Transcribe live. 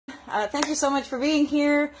Thank you so much for being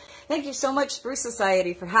here. Thank you so much, Spruce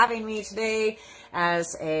Society, for having me today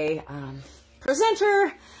as a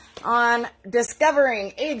presenter on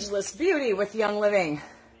discovering ageless beauty with Young Living.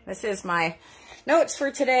 This is my notes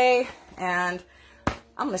for today, and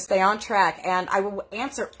I'm going to stay on track, and I will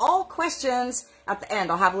answer all questions at the end.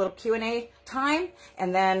 I'll have a little Q&A time,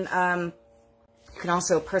 and then you can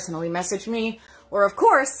also personally message me, or of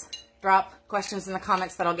course, drop questions in the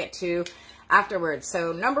comments that I'll get to afterwards.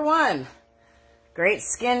 So number one, great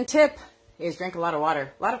skin tip is drink a lot of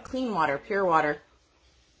water, a lot of clean water, pure water.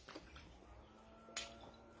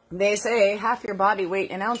 They say half your body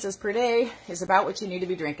weight in ounces per day is about what you need to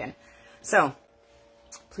be drinking. So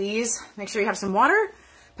please make sure you have some water,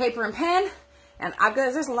 paper and pen, and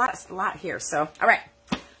there's a lot here. So, all right.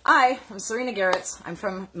 I am Serena Garretts. I'm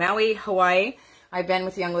from Maui, Hawaii. I've been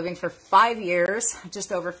with Young Living for 5 years,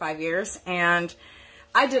 just over 5 years, and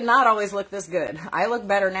I did not always look this good. I look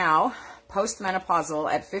better now,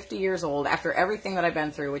 post-menopausal, at 50 years old, after everything that I've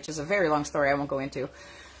been through, which is a very long story I won't go into.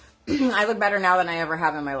 I look better now than I ever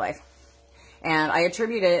have in my life. And I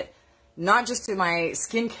attribute it not just to my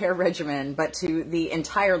skincare regimen, but to the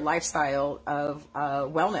entire lifestyle of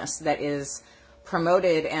wellness that is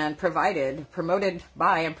promoted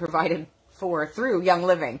by and provided for through Young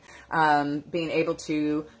Living. Being able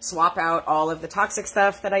to swap out all of the toxic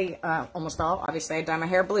stuff that almost all, obviously I dye my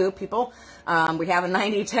hair blue, people. We have a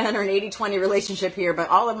 90-10 or an 80-20 relationship here, but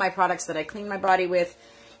all of my products that I clean my body with,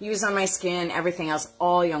 use on my skin, everything else,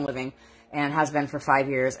 all Young Living, and has been for 5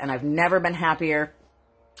 years, and I've never been happier.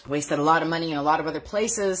 Wasted a lot of money in a lot of other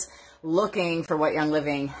places looking for what Young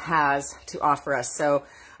Living has to offer us. So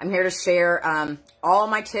I'm here to share all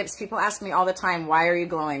my tips. People ask me all the time, why are you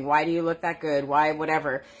glowing? Why do you look that good? Why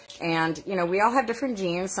whatever? And, you know, we all have different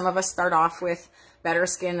genes. Some of us start off with better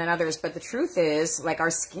skin than others, but the truth is, like,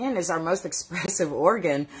 our skin is our most expressive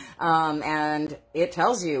organ, and it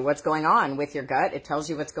tells you what's going on with your gut. It tells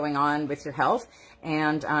you what's going on with your health,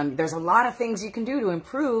 and there's a lot of things you can do to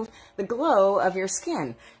improve the glow of your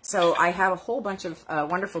skin. So I have a whole bunch of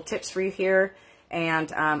wonderful tips for you here,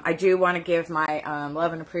 and I do want to give my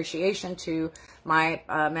love and appreciation to my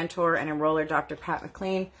mentor and enroller, Dr. Pat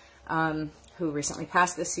McLean, who recently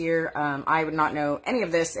passed this year. I would not know any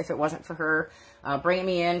of this if it wasn't for her bringing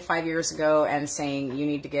me in 5 years ago and saying, you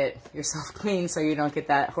need to get yourself clean so you don't get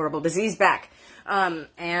that horrible disease back.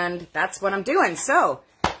 And that's what I'm doing. So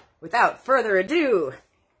without further ado,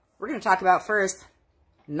 we're going to talk about first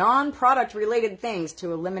non-product related things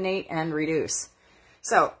to eliminate and reduce.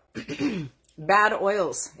 So bad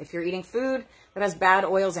oils. If you're eating food that has bad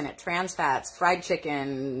oils in it, trans fats, fried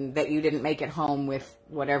chicken that you didn't make at home with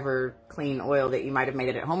whatever clean oil that you might have made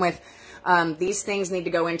it at home with, these things need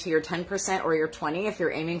to go into your 10% or your 20% if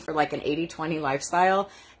you're aiming for like an 80-20 lifestyle.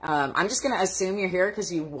 I'm just going to assume you're here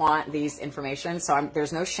because you want these information. So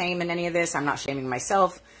there's no shame in any of this. I'm not shaming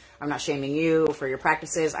myself. I'm not shaming you for your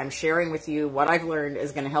practices. I'm sharing with you what I've learned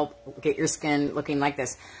is going to help get your skin looking like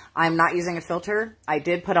this. I'm not using a filter. I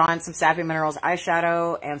did put on some Savvy Minerals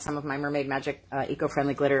eyeshadow and some of my Mermaid Magic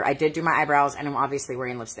eco-friendly glitter. I did do my eyebrows, and I'm obviously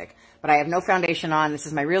wearing lipstick. But I have no foundation on. This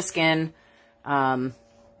is my real skin. Yeah.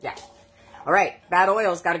 All right. Bad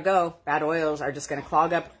oils got to go. Bad oils are just going to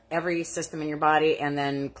clog up every system in your body and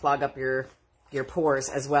then clog up your pores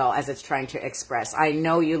as well as it's trying to express. I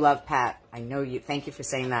know you love Pat. I know you. Thank you for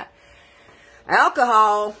saying that.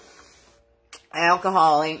 Alcohol.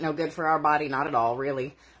 Alcohol ain't no good for our body. Not at all,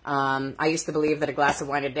 really. I used to believe that a glass of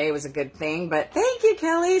wine a day was a good thing, but thank you,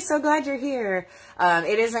 Kelly. So glad you're here.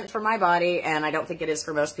 It isn't for my body, and I don't think it is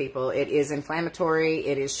for most people. It is inflammatory.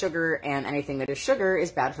 It is sugar, and anything that is sugar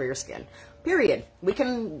is bad for your skin. Period. We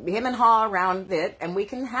can hem and haw around it, and we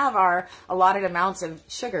can have our allotted amounts of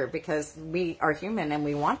sugar because we are human and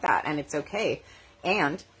we want that, and it's okay.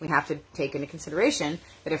 And we have to take into consideration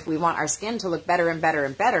that if we want our skin to look better and better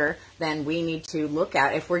and better, then we need to look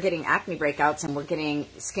at, if we're getting acne breakouts and we're getting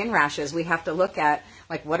skin rashes, we have to look at,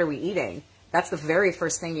 like, what are we eating? That's the very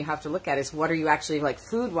first thing you have to look at, is what are you actually, like,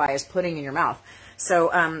 food-wise putting in your mouth.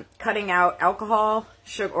 So cutting out alcohol,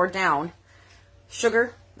 sugar, or down,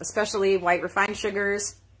 sugar, especially white refined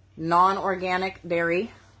sugars, non-organic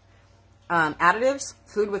dairy, additives,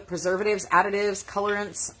 food with preservatives, additives,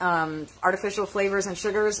 colorants, artificial flavors and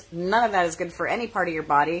sugars. None of that is good for any part of your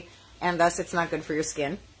body, and thus it's not good for your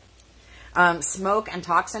skin. Smoke and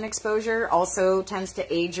toxin exposure also tends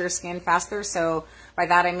to age your skin faster. So By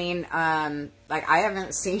that I mean, like, I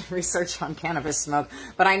haven't seen research on cannabis smoke,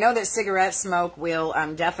 but I know that cigarette smoke will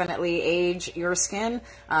definitely age your skin.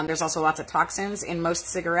 There's also lots of toxins in most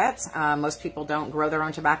cigarettes. Most people don't grow their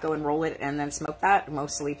own tobacco and roll it and then smoke that.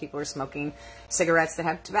 Mostly people are smoking cigarettes that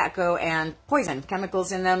have tobacco and poison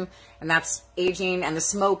chemicals in them, and that's aging, and the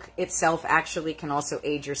smoke itself actually can also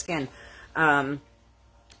age your skin.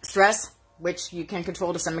 Stress, which you can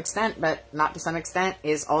control to some extent, but not to some extent,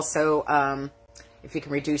 is also, if you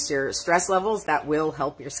can reduce your stress levels, that will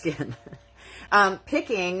help your skin.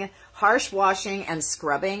 Picking, harsh washing and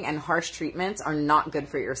scrubbing and harsh treatments are not good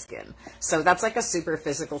for your skin. So that's like a super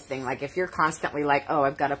physical thing. Like if you're constantly like, oh,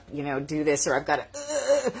 I've got to, you know, do this, or I've got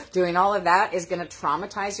to, doing all of that is going to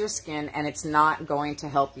traumatize your skin, and it's not going to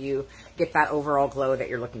help you get that overall glow that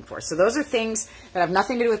you're looking for. So those are things that have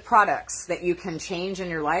nothing to do with products that you can change in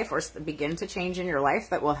your life or begin to change in your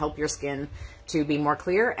life that will help your skin to be more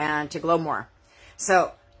clear and to glow more.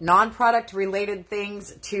 So non-product related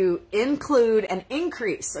things to include and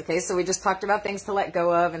increase. Okay, so we just talked about things to let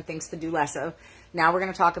go of and things to do less of. Now we're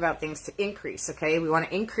going to talk about things to increase. Okay, we want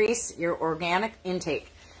to increase your organic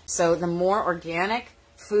intake. So the more organic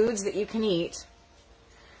foods that you can eat,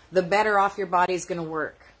 the better off your body is going to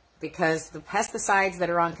work, because the pesticides that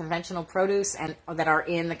are on conventional produce and that are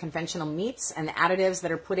in the conventional meats and the additives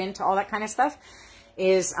that are put into all that kind of stuff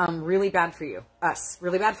is really bad for you,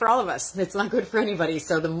 really bad for all of us. It's not good for anybody.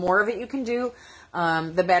 So the more of it you can do,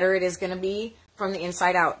 the better it is going to be from the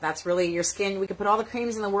inside out. That's really your skin. We could put all the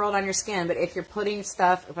creams in the world on your skin, but if you're putting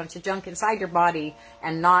stuff, a bunch of junk inside your body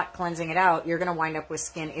and not cleansing it out, you're going to wind up with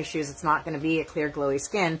skin issues. It's not going to be a clear, glowy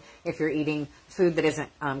skin if you're eating food that isn't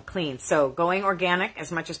clean. So going organic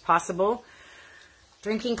as much as possible.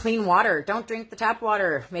 Drinking clean water. Don't drink the tap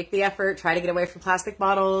water. Make the effort. Try to get away from plastic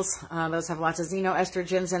bottles. Those have lots of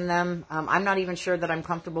xenoestrogens in them. I'm not even sure that I'm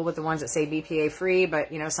comfortable with the ones that say BPA free,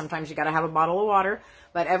 but you know, sometimes you got to have a bottle of water.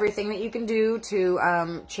 But everything that you can do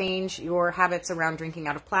to change your habits around drinking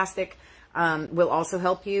out of plastic will also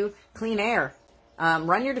help you. Clean air.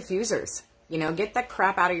 Run your diffusers. You know, get that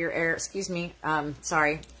crap out of your air. Excuse me.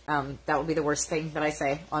 Sorry. That will be the worst thing that I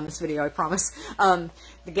say on this video, I promise.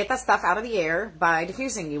 Get that stuff out of the air by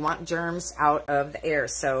diffusing. You want germs out of the air.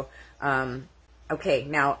 So, okay,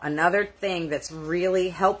 now another thing that's really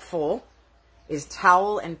helpful is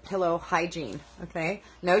towel and pillow hygiene, okay?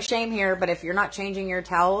 No shame here, but if you're not changing your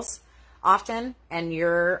towels often and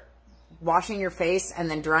you're washing your face and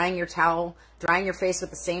then drying your face with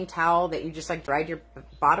the same towel that you just like dried your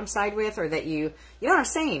bottom side with, or that you know what I'm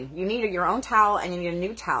saying, you need your own towel and you need a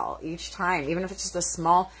new towel each time, even if it's just a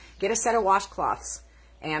small, get a set of washcloths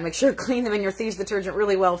and make sure to clean them in your Thieves detergent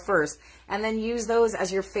really well first, and then use those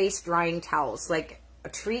as your face drying towels. Like,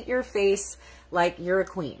 treat your face like you're a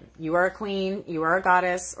queen. You are a queen, you are a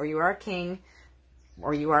goddess, or you are a king,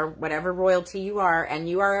 or you are whatever royalty you are, and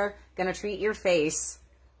you are going to treat your face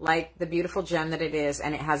like the beautiful gem that it is,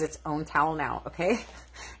 and it has its own towel now, okay?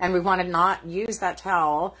 And we want to not use that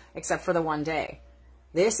towel except for the one day.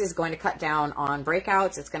 This is going to cut down on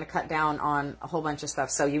breakouts. It's going to cut down on a whole bunch of stuff.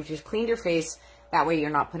 So you've just cleaned your face. That way you're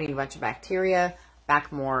not putting a bunch of bacteria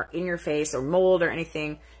back more in your face or mold or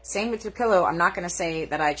anything. Same with your pillow. I'm not going to say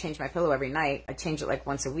that I change my pillow every night. I change it like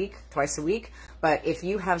once a week, twice a week. But if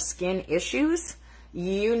you have skin issues,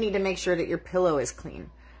 you need to make sure that your pillow is clean.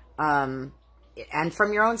 And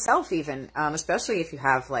from your own self even, especially if you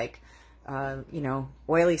have like, you know,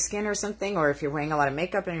 oily skin or something, or if you're wearing a lot of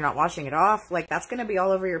makeup and you're not washing it off, like that's going to be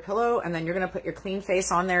all over your pillow, and then you're going to put your clean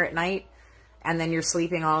face on there at night, and then you're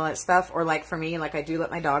sleeping all that stuff. Or like for me, like I do let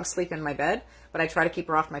my dog sleep in my bed, but I try to keep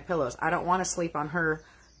her off my pillows. I don't want to sleep on her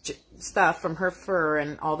stuff from her fur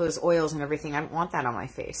and all those oils and everything. I don't want that on my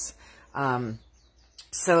face.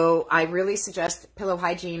 So I really suggest pillow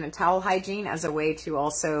hygiene and towel hygiene as a way to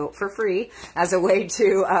also, for free, as a way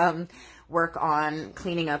to work on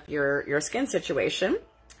cleaning up your skin situation.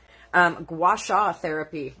 Gua sha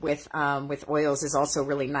therapy with oils is also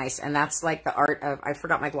really nice, and that's like the art of, I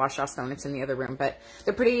forgot my gua sha stone, it's in the other room, but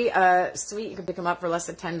they're pretty sweet. You can pick them up for less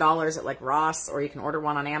than $10 at like Ross, or you can order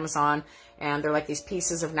one on Amazon, and they're like these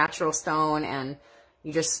pieces of natural stone, and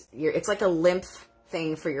it's like a lymph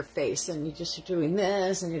thing for your face, and you're doing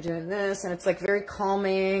this and you're doing this, and it's like very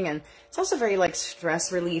calming, and it's also very like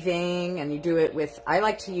stress relieving. And you do it with, I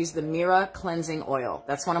like to use the Mira cleansing oil.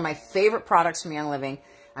 That's one of my favorite products from Young Living.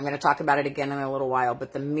 I'm going to talk about it again in a little while,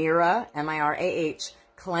 but the Mira, M-I-R-A-H,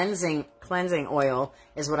 cleansing oil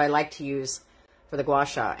is what I like to use for the gua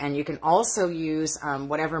sha. And you can also use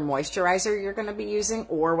whatever moisturizer you're going to be using,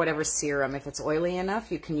 or whatever serum, if it's oily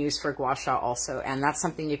enough, you can use for gua sha also. And that's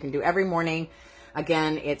something you can do every morning.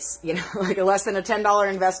 Again, it's, you know, like a less than a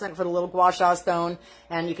 $10 investment for the little gua sha stone.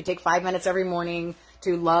 And you can take 5 minutes every morning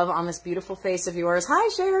to love on this beautiful face of yours. Hi,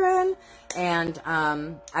 Sharon. And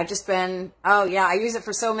I've just been, oh yeah, I use it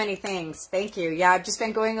for so many things. Thank you. Yeah, I've just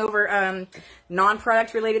been going over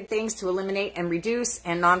non-product related things to eliminate and reduce,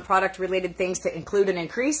 and non-product related things to include and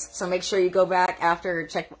increase. So make sure you go back after,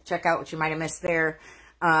 check out what you might have missed there.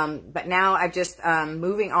 But now I've just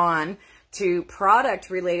moving on to product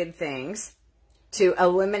related things to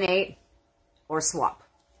eliminate or swap,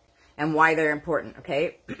 and why they're important,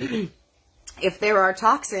 okay? If there are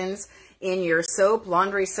toxins in your soap,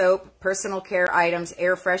 laundry soap, personal care items,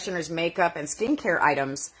 air fresheners, makeup, and skincare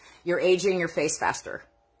items, you're aging your face faster.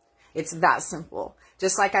 It's that simple.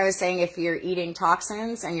 Just like I was saying, if you're eating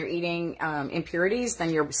toxins and you're eating impurities, then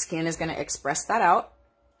your skin is going to express that out.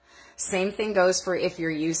 Same thing goes for if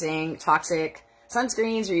you're using toxic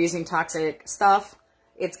sunscreens, you're using toxic stuff,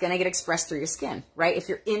 it's going to get expressed through your skin, right? If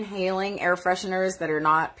you're inhaling air fresheners that are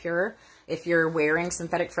not pure, if you're wearing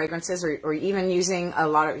synthetic fragrances, or even using a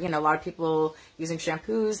lot of people using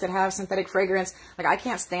shampoos that have synthetic fragrance. Like, I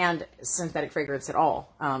can't stand synthetic fragrance at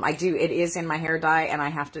all. It is in my hair dye, and I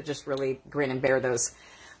have to just really grin and bear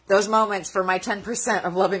those moments for my 10%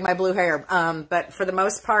 of loving my blue hair. But for the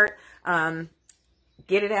most part,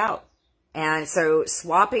 get it out. And so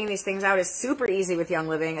swapping these things out is super easy with Young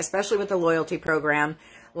Living, especially with the loyalty program.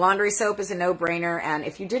 Laundry soap is a no-brainer. And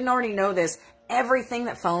if you didn't already know this, everything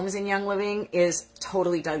that foams in Young Living is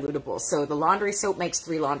totally dilutable. So the laundry soap makes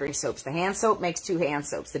 3 laundry soaps. The hand soap makes 2 hand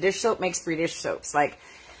soaps. The dish soap makes 3 dish soaps. Like,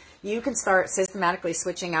 you can start systematically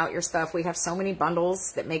switching out your stuff. We have so many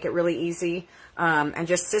bundles that make it really easy. And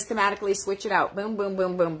just systematically switch it out. Boom, boom,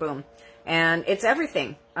 boom, boom, boom. And it's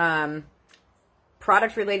everything.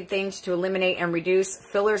 Product-related things to eliminate and reduce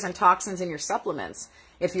fillers and toxins in your supplements.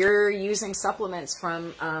 If you're using supplements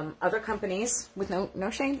from other companies, with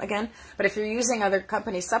no shame again, but if you're using other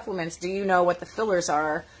companies' supplements, do you know what the fillers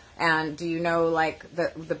are? And do you know, like,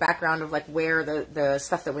 the background of, like, where the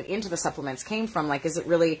stuff that went into the supplements came from? Like, is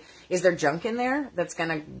there junk in there that's going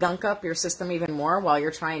to gunk up your system even more while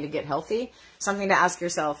you're trying to get healthy? Something to ask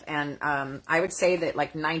yourself. And I would say that,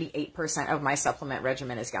 like, 98% of my supplement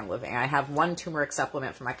regimen is Young Living. I have 1 turmeric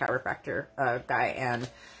supplement for my chiropractor guy, and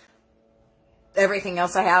everything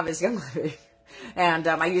else I have is Young Living. And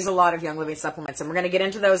I use a lot of Young Living supplements, and we're going to get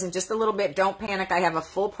into those in just a little bit. Don't panic. I have a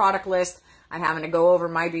full product list. I'm having to go over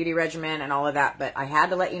my beauty regimen and all of that, but I had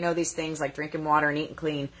to let you know these things, like drinking water and eating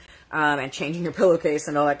clean, and changing your pillowcase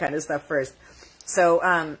and all that kind of stuff first. So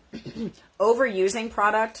overusing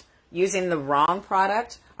product, using the wrong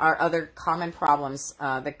product, are other common problems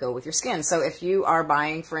that go with your skin. So if you are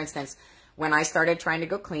buying, for instance, when I started trying to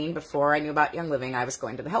go clean, before I knew about Young Living, I was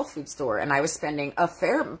going to the health food store, and I was spending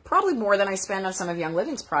probably more than I spend on some of Young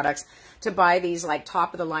Living's products, to buy these, like,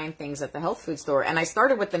 top-of-the-line things at the health food store. And I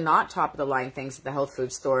started with the not top-of-the-line things at the health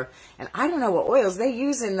food store, and I don't know what oils they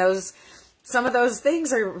use in those. Some of those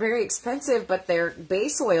things are very expensive, but their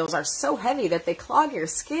base oils are so heavy that they clog your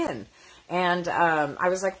skin. And I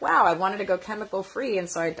was like, wow, I wanted to go chemical free. And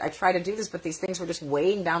so I tried to do this, but these things were just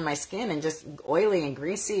weighing down my skin and just oily and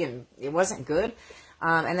greasy, and it wasn't good.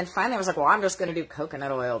 And then finally I was like, well, I'm just going to do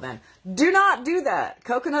coconut oil then. Do not do that.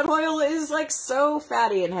 Coconut oil is, like, so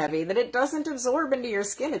fatty and heavy that it doesn't absorb into your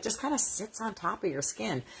skin. It just kind of sits on top of your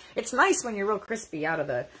skin. It's nice when you're real crispy out of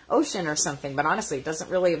the ocean or something, but honestly, it doesn't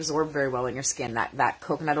really absorb very well in your skin, that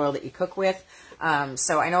coconut oil that you cook with.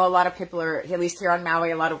 So I know a lot of people are, at least here on Maui,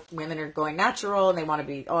 a lot of women are going natural, and they want to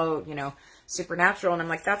be, super natural. And I'm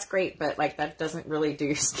like, that's great, but, like, that doesn't really do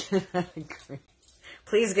your skin great.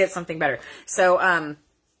 Please get something better. So,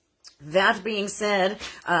 that being said,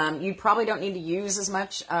 you probably don't need to use as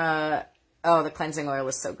much. The cleansing oil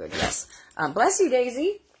is so good. Yes. Bless you,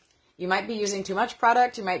 Daisy. You might be using too much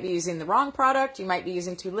product. You might be using the wrong product. You might be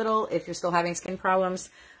using too little if you're still having skin problems.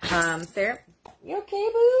 There. You okay,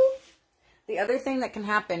 boo? The other thing that can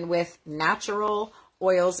happen with natural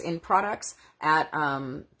oils in products at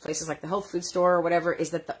places like the health food store or whatever is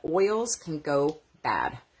that the oils can go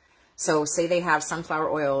bad. So say they have sunflower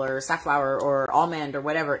oil or safflower or almond or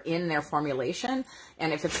whatever in their formulation,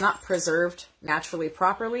 and if it's not preserved naturally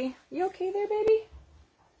properly, you okay there, baby?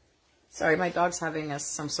 Sorry, my dog's having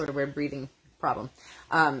some sort of weird breathing problem.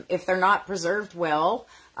 If they're not preserved well,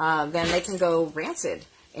 then they can go rancid.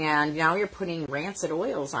 And now you're putting rancid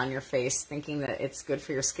oils on your face thinking that it's good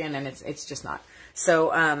for your skin, and it's just not.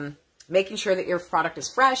 So making sure that your product is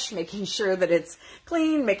fresh, making sure that it's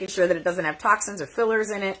clean, making sure that it doesn't have toxins or fillers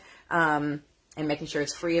in it, and making sure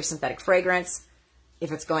it's free of synthetic fragrance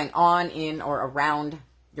if it's going on, in, or around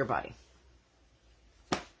your body.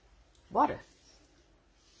 Water.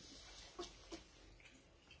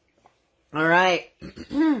 All right.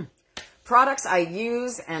 Products I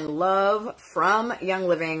use and love from Young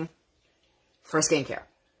Living for skincare.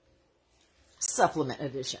 Supplement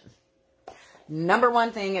edition. Number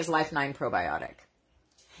one thing is Life 9 Probiotic.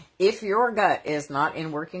 If your gut is not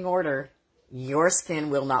in working order, your skin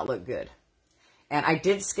will not look good. And I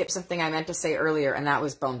did skip something I meant to say earlier, and that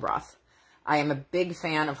was bone broth. I am a big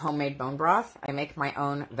fan of homemade bone broth. I make my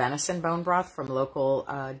own venison bone broth from local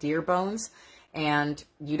deer bones. And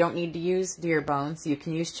you don't need to use deer bones. You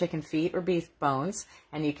can use chicken feet or beef bones,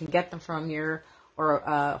 and you can get them from your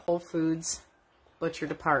Whole Foods butcher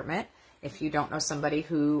department. If you don't know somebody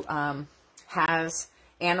who has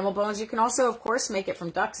animal bones, you can also, of course, make it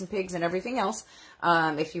from ducks and pigs and everything else.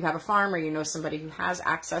 If you have a farm or you know somebody who has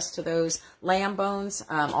access to those lamb bones,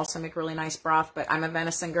 also make really nice broth. But I'm a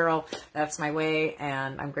venison girl. That's my way,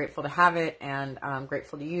 and I'm grateful to have it, and I'm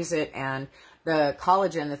grateful to use it. And the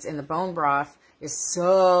collagen that's in the bone broth is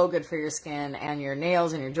so good for your skin and your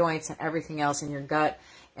nails and your joints and everything else in your gut.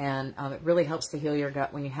 And it really helps to heal your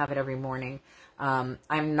gut when you have it every morning. I'm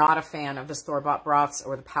not a fan of the store-bought broths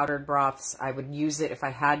or the powdered broths. I would use it if I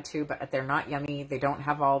had to, but they're not yummy. They don't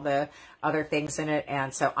have all the other things in it.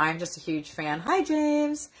 And so I'm just a huge fan. Hi,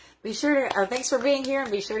 James. Be sure to, thanks for being here,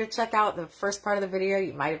 and be sure to check out the first part of the video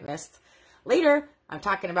you might have missed. Later, I'm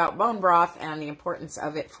talking about bone broth and the importance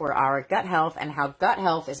of it for our gut health, and how gut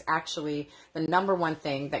health is actually the number one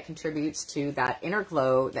thing that contributes to that inner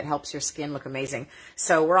glow that helps your skin look amazing.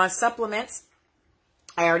 So we're on supplements.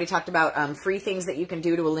 I already talked about free things that you can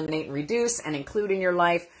do to eliminate and reduce and include in your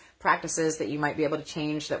life, practices that you might be able to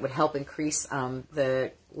change that would help increase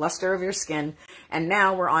the luster of your skin. And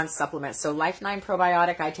now we're on supplements. So Life 9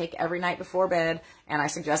 Probiotic I take every night before bed, and I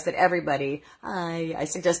suggest that everybody,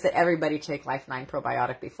 take Life 9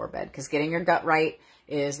 Probiotic before bed, because getting your gut right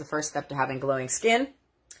is the first step to having glowing skin.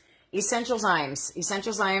 Essential Zymes.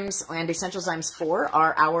 Essential Zymes and Essential Zymes 4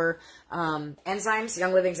 are our enzymes,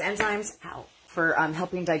 Young Living's enzymes, for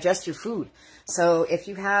helping digest your food. So if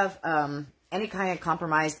you have any kind of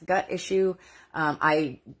compromised gut issue,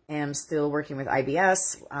 I am still working with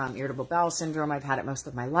IBS, irritable bowel syndrome. I've had it most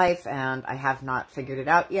of my life, and I have not figured it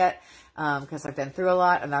out yet because I've been through a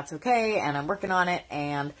lot, and that's okay, and I'm working on it.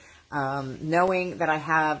 And knowing that I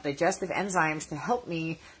have digestive enzymes to help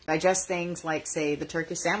me digest things like, say, the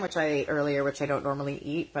turkey sandwich I ate earlier, which I don't normally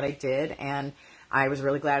eat, but I did, and I was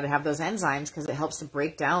really glad to have those enzymes because it helps to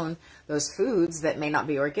break down those foods that may not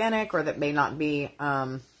be organic, or that may not be,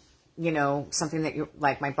 you know, something that you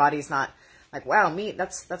like. My body's not like, wow, meat,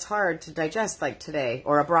 that's hard to digest like today,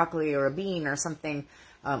 or a broccoli or a bean or something,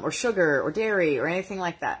 or sugar or dairy or anything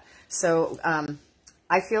like that. So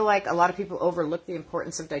I feel like a lot of people overlook the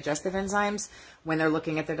importance of digestive enzymes when they're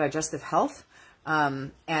looking at their digestive health.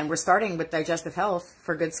 And we're starting with digestive health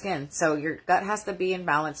for good skin. So your gut has to be in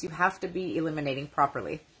balance. You have to be eliminating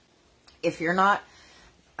properly. If you're not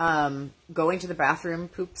going to the bathroom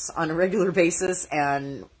poops on a regular basis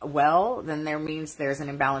and then there means there's an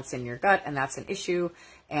imbalance in your gut, and that's an issue.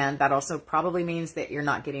 And that also probably means that you're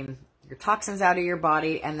not getting your toxins out of your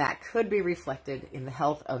body, and that could be reflected in the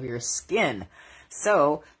health of your skin.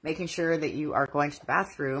 So making sure that you are going to the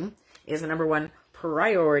bathroom is the number one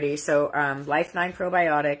priority. So Life 9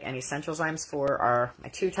 Probiotic and Essential Zymes 4 are my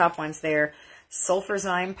two top ones there.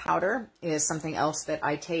 Sulfurzyme powder is something else that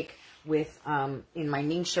I take with in my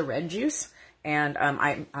Ningxia Red juice. And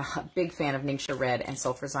I'm a big fan of Ningxia Red and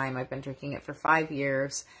Sulfurzyme. I've been drinking it for 5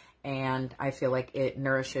 years, and I feel like it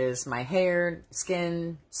nourishes my hair,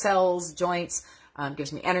 skin, cells, joints,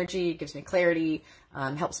 gives me energy, gives me clarity,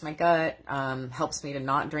 helps my gut, helps me to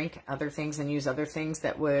not drink other things and use other things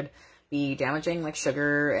that would be damaging, like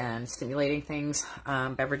sugar and stimulating things,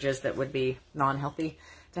 beverages that would be non-healthy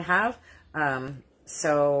to have.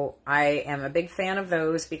 So I am a big fan of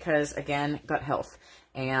those because, again, gut health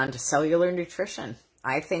and cellular nutrition.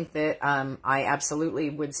 I think that I absolutely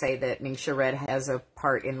would say that Ningxia Red has a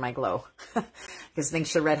part in my glow because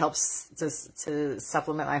Ningxia Red helps to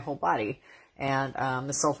supplement my whole body. And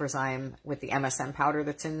the Sulfurzyme with the MSM powder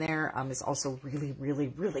that's in there is also really, really,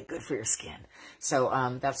 really good for your skin.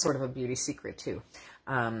 So that's sort of a beauty secret too,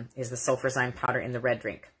 is the Sulfurzyme powder in the red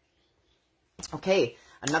drink. Okay,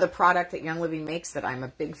 another product that Young Living makes that I'm a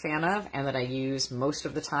big fan of and that I use most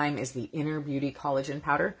of the time is the Inner Beauty Collagen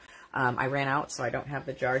Powder. I ran out, so I don't have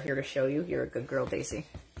the jar here to show you. You're a good girl, Daisy.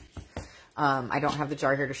 I don't have the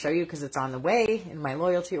jar here to show you because it's on the way in my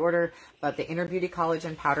loyalty order, but the Inner Beauty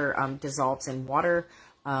Collagen Powder dissolves in water.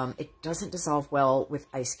 It doesn't dissolve well with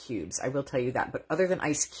ice cubes, I will tell you that. But other than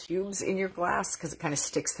ice cubes in your glass, because it kind of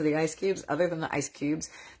sticks to the ice cubes, other than the ice cubes,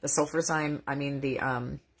 the Sulfurzyme,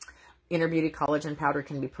 Inner Beauty collagen powder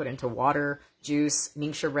can be put into water, juice,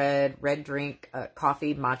 Ningxia red drink,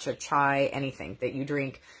 coffee, matcha, chai, anything that you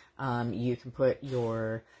drink. You can put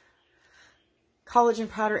your collagen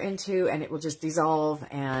powder into, and it will just dissolve,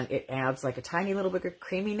 and it adds like a tiny little bit of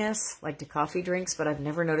creaminess like to coffee drinks, but I've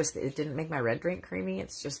never noticed that it didn't make my red drink creamy.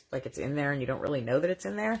 It's just like it's in there and you don't really know that it's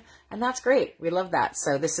in there, and that's great. We love that.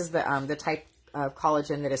 So this is the type of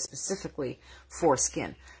collagen that is specifically for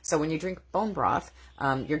skin. So when you drink bone broth,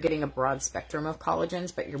 you're getting a broad spectrum of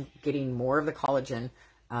collagens, but you're getting more of the collagen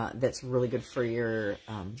that's really good for your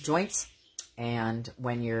joints. And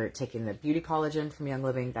when you're taking the beauty collagen from Young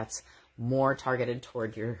Living, that's more targeted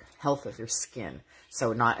toward your health of your skin.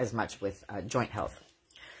 So not as much with joint health.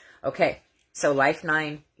 Okay, so Life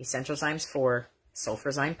 9, Essential Zymes 4,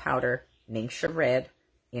 Sulfurzyme Powder, Ningxia Red,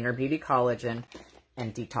 Inner Beauty Collagen,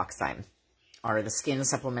 and Detox Zyme are the skin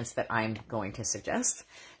supplements that I'm going to suggest.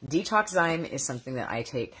 Detox Zyme is something that I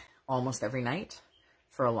take almost every night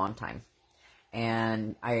for a long time.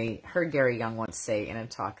 And I heard Gary Young once say in a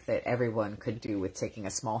talk that everyone could do with taking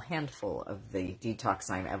a small handful of the Detox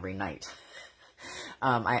Zyme every night.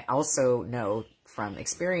 I also know from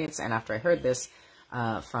experience, and after I heard this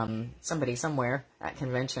from somebody somewhere at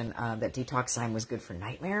convention, that Detox Zyme was good for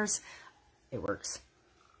nightmares. It works.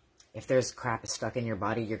 If there's crap stuck in your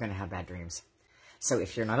body, you're going to have bad dreams. So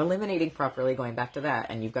if you're not eliminating properly, going back to that,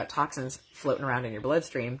 and you've got toxins floating around in your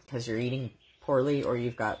bloodstream because you're eating poorly, or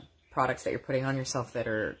you've got products that you're putting on yourself that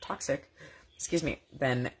are toxic,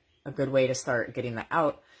 then a good way to start getting that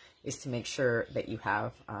out is to make sure that you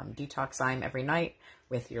have Detox Zyme every night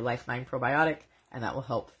with your Life 9 probiotic, and that will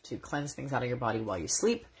help to cleanse things out of your body while you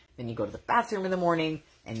sleep. Then you go to the bathroom in the morning,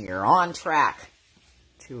 and you're on track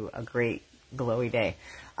to a great glowy day.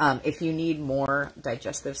 If you need more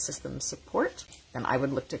digestive system support, then I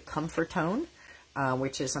would look to Comfortone,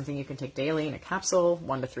 which is something you can take daily in a capsule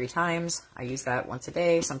 1 to 3 times. I use that once a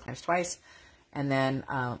day, sometimes twice. And then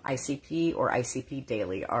ICP or ICP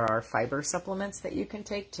Daily are our fiber supplements that you can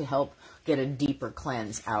take to help get a deeper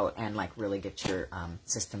cleanse out and like really get your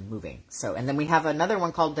system moving. So, and then we have another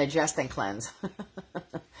one called Digest and Cleanse,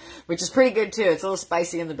 which is pretty good too. It's a little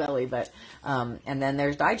spicy in the belly, but and then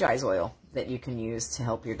there's Digize oil that you can use to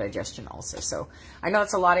help your digestion also. So I know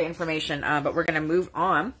it's a lot of information, but we're going to move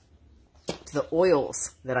on to the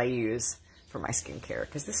oils that I use for my skincare,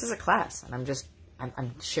 because this is a class and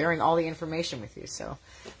I'm sharing all the information with you. So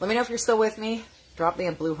let me know if you're still with me. Drop me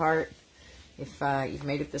a blue heart if you've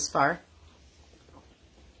made it this far.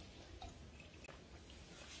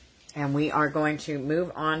 And we are going to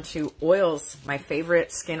move on to oils, my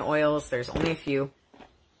favorite skin oils. There's only a few,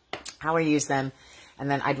 how I use them. And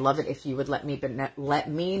then I'd love it if you would let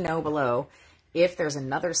me know below if there's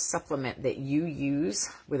another supplement that you use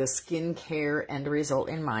with a skincare end result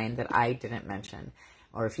in mind that I didn't mention.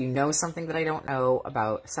 Or if you know something that I don't know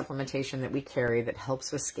about supplementation that we carry that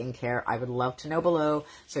helps with skincare, I would love to know below.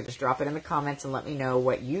 So just drop it in the comments and let me know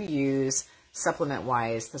what you use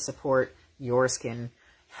supplement-wise to support your skin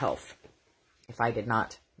health, if I did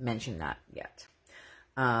not mention that yet.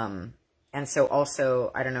 And so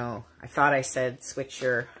also, I don't know, I thought I said switch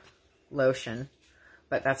your lotion,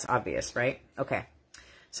 but that's obvious, right? Okay.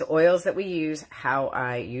 So oils that we use, how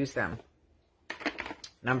I use them.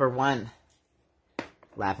 Number 1.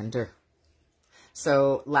 Lavender.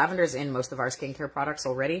 So lavender is in most of our skincare products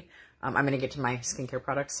already. I'm going to get to my skincare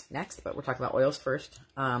products next, but we're talking about oils first.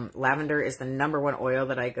 Lavender is the number 1 oil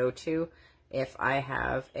that I go to if I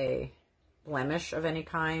have a blemish of any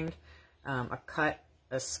kind, a cut,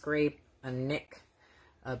 a scrape, a nick,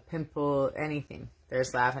 a pimple, anything.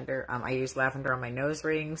 There's lavender. I use lavender on my nose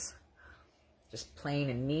rings. Just plain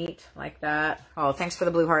and neat like that. Oh, thanks for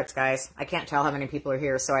the blue hearts, guys. I can't tell how many people are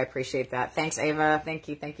here, so I appreciate that. Thanks, Ava. Thank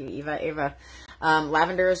you, Eva.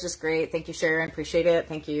 Lavender is just great. Thank you, Sharon. Appreciate it.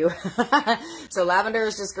 Thank you. So lavender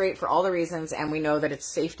is just great for all the reasons, and we know that it's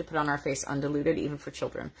safe to put on our face undiluted, even for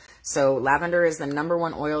children. So lavender is the number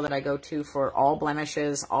 1 oil that I go to for all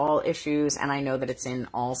blemishes, all issues, and I know that it's in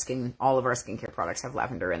all of our skincare products have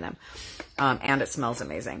lavender in them, and it smells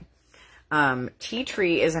amazing. Tea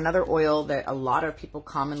tree is another oil that a lot of people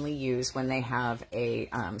commonly use when they have a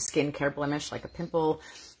skincare blemish, like a pimple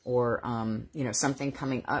or you know, something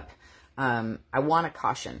coming up. I want to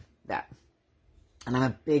caution that, and I'm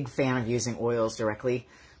a big fan of using oils directly.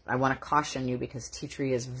 I want to caution you because tea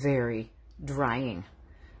tree is very drying.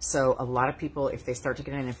 So a lot of people, if they start to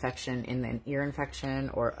get an infection in an ear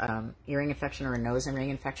infection or earring infection or a nose and ring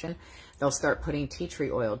infection, they'll start putting tea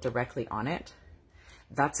tree oil directly on it.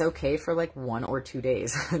 That's okay for like 1 or 2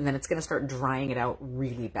 days, and then it's going to start drying it out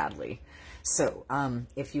really badly. So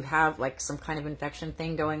if you have like some kind of infection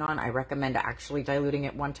thing going on, I recommend actually diluting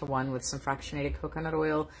it 1-to-1 with some fractionated coconut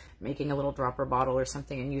oil, making a little dropper bottle or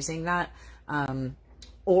something and using that.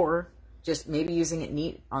 Or just maybe using it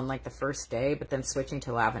neat on like the first day, but then switching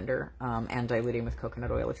to lavender and diluting with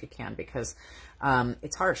coconut oil if you can, because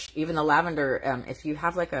it's harsh. Even the lavender, if you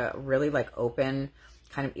have like a really like open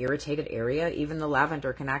kind of irritated area, even the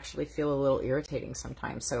lavender can actually feel a little irritating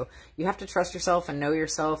sometimes. So you have to trust yourself and know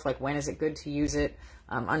yourself, like when is it good to use it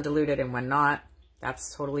undiluted and when not.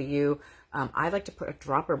 That's totally you. I like to put a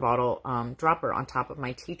dropper on top of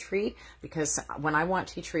my tea tree, because when I want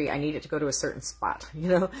tea tree, I need it to go to a certain spot, you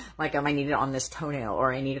know, like I need it on this toenail,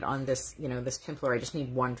 or I need it on this, you know, this pimple, or I just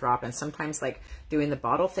need one drop. And sometimes like doing the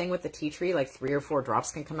bottle thing with the tea tree, like 3 or 4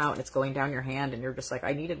 drops can come out and it's going down your hand and you're just like,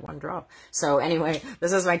 I needed 1 drop. So anyway,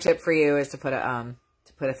 this is my tip for you, is to put a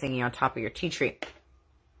thingy on top of your tea tree.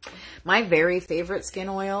 My very favorite skin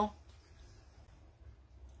oil,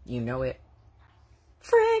 you know it,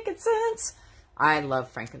 frankincense. I love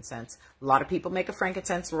frankincense. A lot of people make a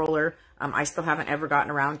frankincense roller. I still haven't ever gotten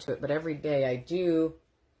around to it, but every day I do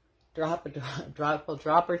drop a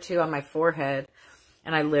drop or 2 on my forehead,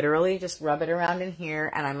 and I literally just rub it around in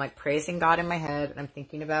here, and I'm like praising God in my head, and I'm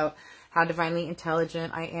thinking about how divinely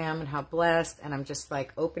intelligent I am and how blessed, and I'm just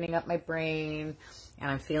like opening up my brain, and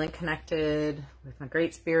I'm feeling connected with my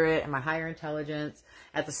great spirit and my higher intelligence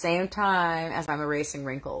at the same time as I'm erasing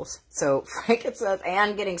wrinkles. So frankincense,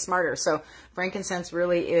 and getting smarter. So frankincense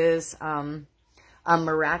really is a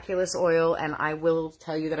miraculous oil, and I will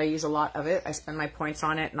tell you that I use a lot of it. I spend my points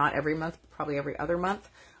on it, not every month, probably every other month.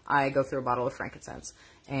 I go through a bottle of frankincense,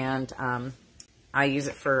 and I use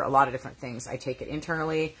it for a lot of different things. I take it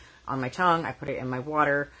internally on my tongue. I put it in my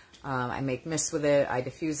water. I make mists with it. I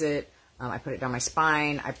diffuse it. I put it down my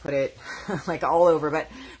spine. I put it like all over. But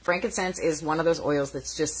frankincense is one of those oils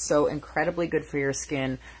that's just so incredibly good for your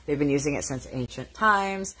skin. They've been using it since ancient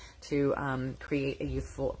times to create a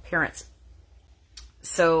youthful appearance.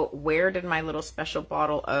 So where did my little special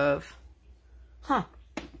bottle of, I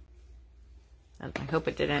hope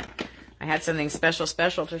it didn't. I had something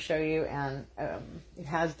special to show you, and it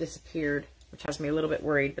has disappeared, which has me a little bit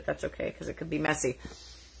worried, but that's okay because it could be messy.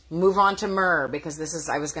 Move on to myrrh, because this is,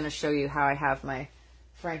 I was going to show you how I have my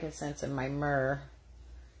frankincense and my myrrh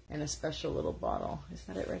in a special little bottle. Is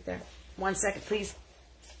that it right there? 1 second, please.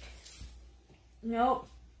 Nope,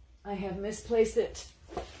 I have misplaced it.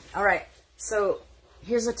 All right, so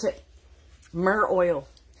here's a tip. Myrrh oil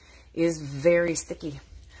is very sticky.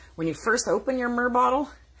 When you first open your myrrh bottle,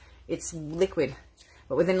 it's liquid,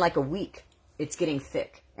 but within like a week, it's getting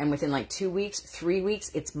thick. And within like 2 weeks, 3 weeks,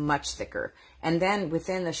 it's much thicker. And then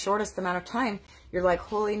within the shortest amount of time, you're like,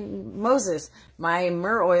 holy Moses, my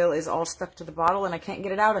myrrh oil is all stuck to the bottle and I can't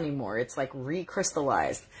get it out anymore. It's like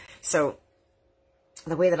recrystallized. So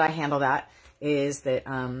the way that I handle that is that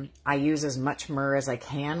I use as much myrrh as I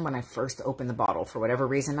can when I first open the bottle. For whatever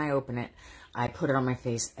reason I open it, I put it on my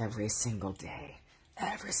face every single day.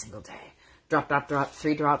 Every single day. Drop, drop, drop.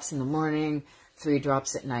 3 drops in the morning, 3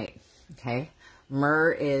 drops at night. Okay?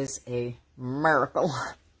 Myrrh is a miracle.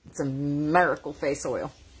 It's a miracle face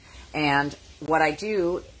oil. And what I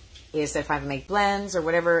do is if I make blends or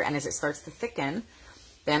whatever, and as it starts to thicken,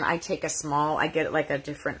 then I take a small, I get like a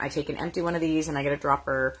different, I take an empty one of these and I get a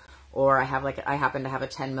dropper, or I have like, I happen to have a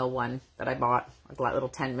 10 ml one that I bought, a little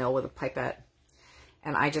 10 ml with a pipette.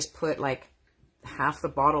 And I just put like half the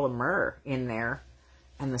bottle of myrrh in there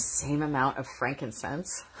and the same amount of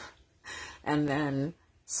frankincense. And then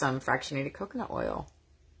some fractionated coconut oil,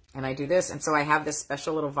 and I do this. And so I have this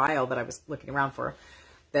special little vial that I was looking around for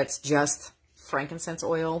that's just frankincense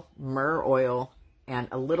oil, myrrh oil, and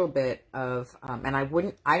a little bit of and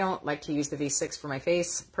I don't like to use the V6 for my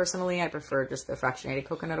face personally. I prefer just the fractionated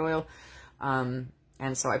coconut oil, and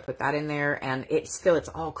so I put that in there, and it's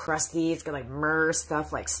all crusty. It's got like myrrh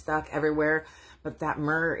stuff like stuck everywhere, but that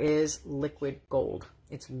myrrh is liquid gold.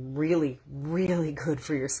 It's really, really good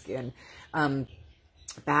for your skin.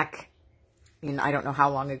 Back in, I don't know how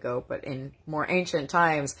long ago, but in more ancient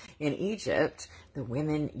times in Egypt, the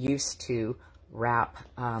women used to wrap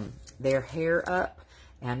their hair up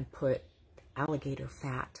and put alligator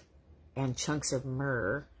fat and chunks of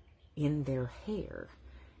myrrh in their hair.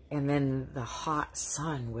 And then the hot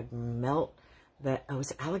sun would melt it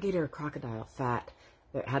was alligator or crocodile fat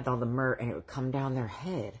that had all the myrrh, and it would come down their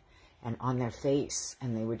head and on their face,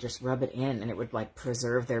 and they would just rub it in, and it would like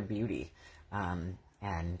preserve their beauty.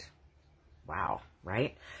 And wow,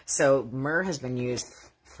 right? So myrrh has been used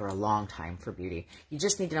for a long time for beauty. You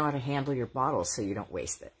just need to know how to handle your bottles so you don't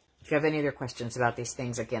waste it. If you have any other questions about these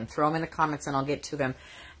things, again, throw them in the comments and I'll get to them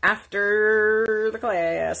after the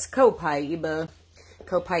class, Copaiba.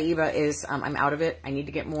 Copaiba is, I'm out of it. I need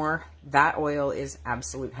to get more. That oil is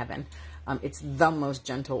absolute heaven. It's the most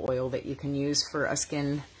gentle oil that you can use for a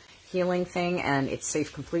skin healing thing, and it's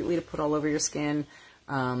safe completely to put all over your skin.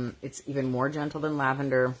 It's even more gentle than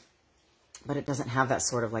lavender, but it doesn't have that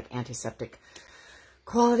sort of like antiseptic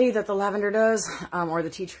quality that the lavender does, or the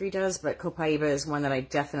tea tree does. But Copaiba is one that I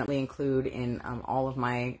definitely include in all of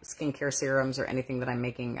my skincare serums or anything that I'm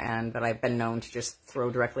making, and that I've been known to just throw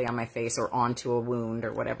directly on my face or onto a wound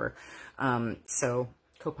or whatever. So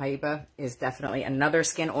Copaiba is definitely another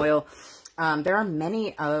skin oil. There are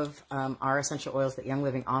many of our essential oils that Young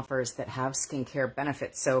Living offers that have skincare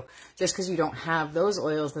benefits. So just because you don't have those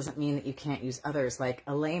oils doesn't mean that you can't use others, like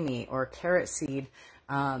elemi or carrot seed,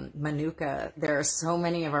 manuka. There are so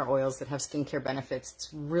many of our oils that have skincare benefits. It's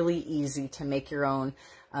really easy to make your own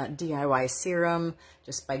DIY serum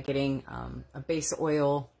just by getting a base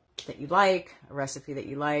oil that you like, a recipe that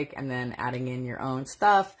you like, and then adding in your own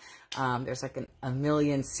stuff. There's like a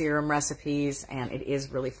million serum recipes, and it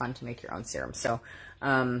is really fun to make your own serum. So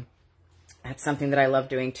that's something that I love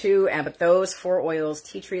doing too. But those 4 oils,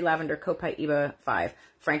 tea tree, lavender, Copaiba 5,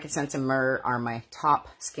 frankincense, and myrrh are my top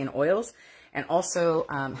skin oils. And also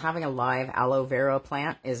having a live aloe vera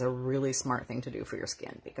plant is a really smart thing to do for your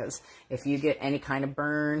skin, because if you get any kind of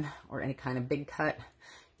burn or any kind of big cut,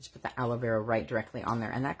 just put the aloe vera right directly on there.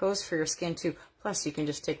 And that goes for your skin too. Plus, you can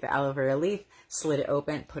just take the aloe vera leaf, slit it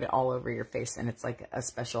open, put it all over your face, and it's like a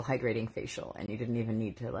special hydrating facial. And you didn't even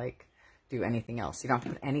need to like do anything else. You don't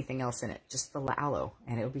have to put anything else in it, just the aloe,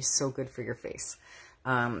 and it'll be so good for your face.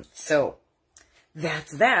 So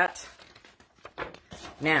that's that.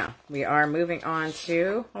 Now, we are moving on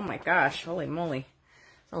to, oh my gosh, holy moly.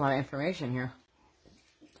 There's a lot of information here.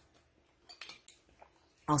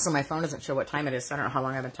 Also, my phone doesn't show what time it is, so I don't know how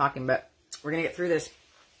long I've been talking, but we're going to get through this.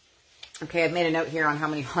 Okay, I've made a note here on how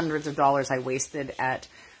many hundreds of dollars I wasted at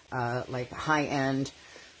like high-end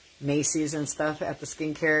Macy's and stuff at the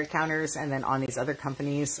skincare counters, and then on these other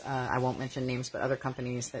companies. I won't mention names, but other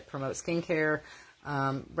companies that promote skincare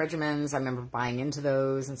regimens. I remember buying into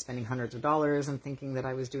those and spending hundreds of dollars and thinking that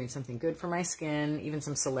I was doing something good for my skin. Even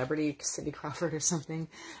some celebrity, Cindy Crawford or something,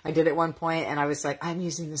 I did at one point, and I was like, I'm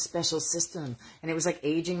using this special system, and it was like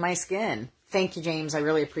aging my skin. Thank you, James. I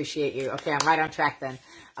really appreciate you. Okay, I'm right on track then.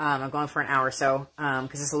 I'm going for an hour or so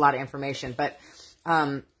because it's a lot of information. But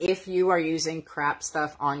if you are using crap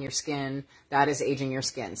stuff on your skin, that is aging your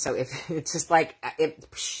skin. So if it's just like,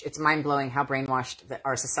 it's mind-blowing how brainwashed that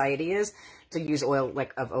our society is to use oil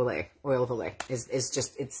like of Olay. Oil of Olay is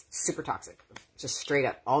just, it's super toxic. Just straight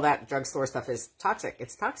up. All that drugstore stuff is toxic.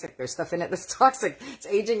 It's toxic. There's stuff in it that's toxic. It's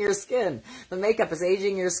aging your skin. The makeup is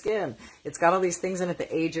aging your skin. It's got all these things in it that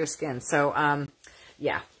age your skin. So,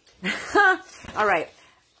 yeah. All right.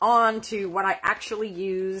 On to what I actually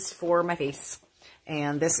use for my face.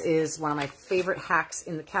 And this is one of my favorite hacks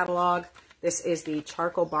in the catalog. This is the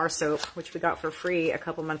charcoal bar soap, which we got for free a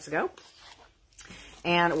couple months ago.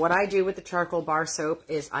 And what I do with the charcoal bar soap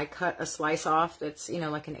is I cut a slice off that's, you know,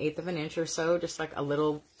 like 1/8 of an inch or so, just like a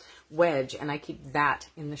little wedge, and I keep that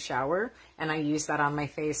in the shower, and I use that on my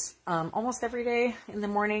face almost every day in the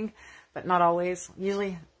morning, but not always.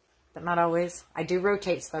 Usually, but not always. I do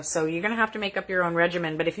rotate stuff, so you're going to have to make up your own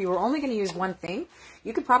regimen. But if you were only going to use one thing,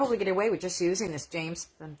 you could probably get away with just using this, James.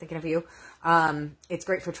 I'm thinking of you. It's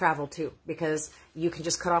great for travel, too, because you can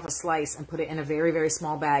just cut off a slice and put it in a very, very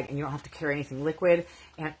small bag, and you don't have to carry anything liquid.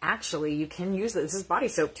 And actually, you can use it. This is body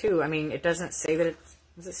soap, too. I mean, it doesn't say that it's...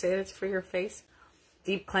 Does it say that it's for your face?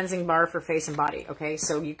 Deep cleansing bar for face and body, okay?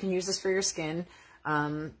 So you can use this for your skin.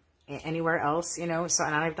 Anywhere else, you know, so,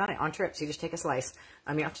 and I've done it on trips. You just take a slice.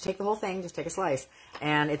 You don't have to take the whole thing, just take a slice.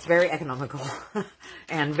 And it's very economical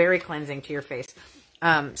and very cleansing to your face.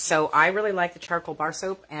 So I really like the charcoal bar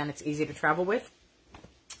soap, and it's easy to travel with.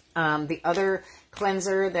 The other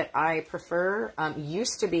cleanser that I prefer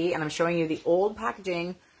used to be, and I'm showing you the old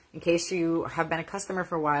packaging in case you have been a customer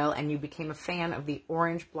for a while and you became a fan of the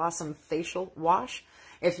Orange Blossom Facial Wash.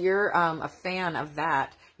 If you're a fan of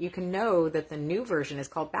that, you can know that the new version is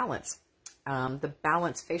called Balance. The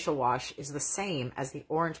Balance Facial Wash is the same as the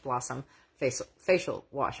Orange Blossom Facial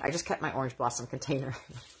Wash. I just kept my Orange Blossom container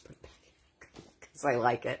because I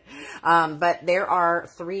like it. But there are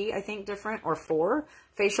 3, I think, different, or 4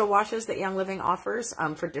 facial washes that Young Living offers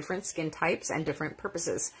for different skin types and different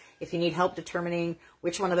purposes. If you need help determining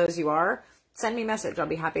which one of those you are, send me a message. I'll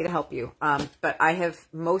be happy to help you. But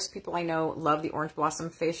most people I know love the Orange Blossom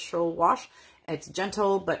Facial Wash. It's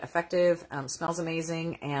gentle but effective, smells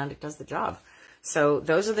amazing, and it does the job. So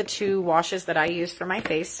those are the 2 washes that I use for my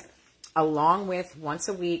face. Along with once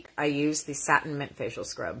a week, I use the Satin Mint Facial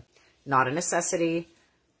Scrub. Not a necessity,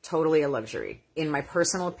 totally a luxury. In my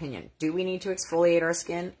personal opinion, do we need to exfoliate our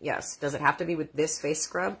skin? Yes. Does it have to be with this face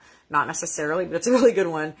scrub? Not necessarily, but it's a really good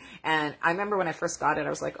one. And I remember when I first got it, I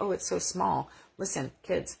was like, oh, it's so small. Listen,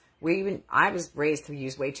 kids, I was raised to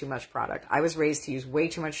use way too much product. I was raised to use way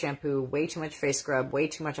too much shampoo, way too much face scrub, way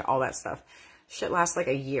too much of all that stuff. Shit lasts like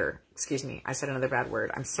a year. Excuse me. I said another bad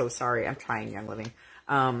word. I'm so sorry. I'm trying, Young Living.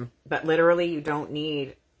 But literally you don't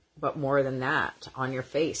need but more than that on your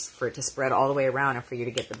face for it to spread all the way around and for you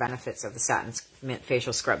to get the benefits of the Satin Mint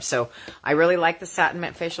Facial Scrub. So I really like the Satin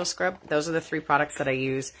Mint Facial Scrub. Those are the 3 products that I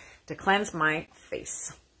use to cleanse my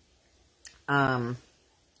face. And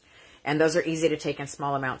those are easy to take in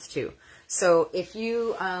small amounts too. So if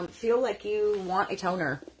you feel like you want a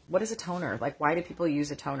toner, what is a toner? Like, why do people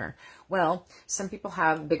use a toner? Well, some people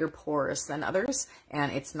have bigger pores than others,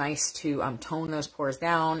 and it's nice to tone those pores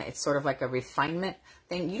down. It's sort of like a refinement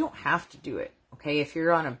thing. You don't have to do it, okay? If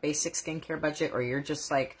you're on a basic skincare budget, or you're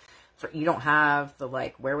just like, you don't have the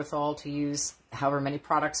like wherewithal to use however many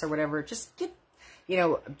products or whatever, just get, you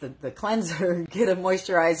know, the cleanser, get a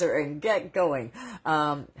moisturizer, and get going.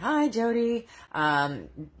 Hi, Jody.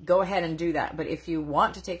 Go ahead and do that. But if you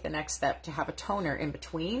want to take the next step to have a toner in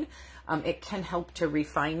between, it can help to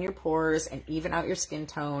refine your pores and even out your skin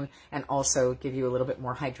tone, and also give you a little bit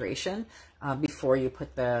more hydration before you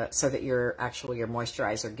put so that your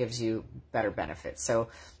moisturizer gives you better benefits. So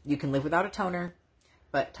you can live without a toner,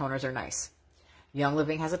 but toners are nice. Young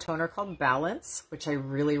Living has a toner called Balance, which I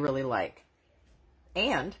really, really like.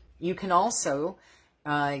 And you can also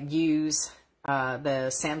use the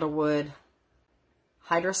Sandalwood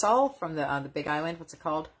Hydrosol from the Big Island. What's it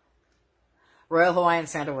called? Royal Hawaiian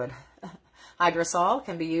Sandalwood. Hydrosol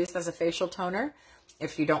can be used as a facial toner.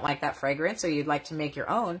 If you don't like that fragrance or you'd like to make your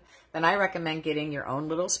own, then I recommend getting your own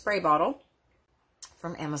little spray bottle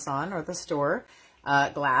from Amazon or the store,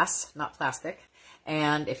 glass, not plastic,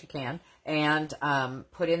 and if you can, and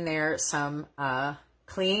put in there some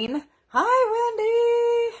clean, hi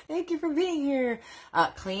Wendy, thank you for being here,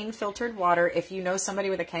 clean filtered water. If you know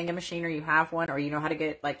somebody with a Kangen machine, or you have one, or you know how to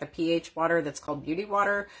get like the pH water that's called beauty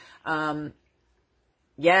water,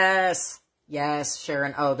 yes,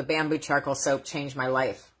 Sharon. Oh, the bamboo charcoal soap changed my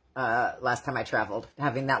life. Last time I traveled,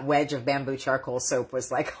 having that wedge of bamboo charcoal soap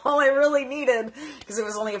was like all I really needed, because it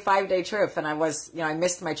was only a 5-day trip, and I was, I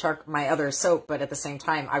missed my other soap, but at the same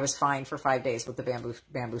time I was fine for 5 days with the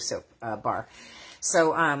bamboo soap bar.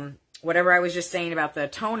 So whatever I was just saying about the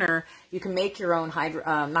toner, you can make your own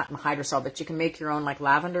not hydrosol, but you can make your own like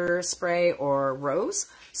lavender spray or rose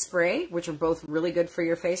spray, which are both really good for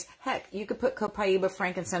your face. Heck, you could put copaiba,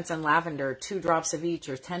 frankincense, and lavender, 2 drops of each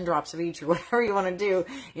or 10 drops of each or whatever you want to do,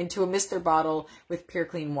 into a mister bottle with pure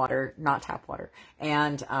clean water, not tap water.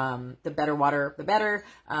 And the better water, the better.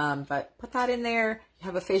 But put that in there. You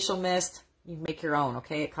have a facial mist. You make your own,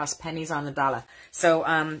 okay? It costs pennies on the dollar.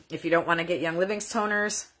 So if you don't want to get Young Living's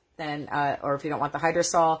toners, then, or if you don't want the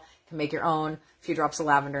hydrosol, you can make your own. A few drops of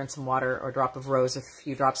lavender and some water, or a drop of rose, a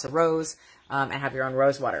few drops of rose, and have your own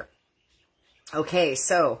rose water. Okay,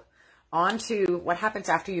 so on to what happens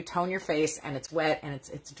after you tone your face and it's wet and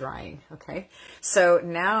it's drying, okay? So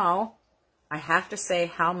now I have to say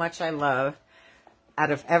how much I love,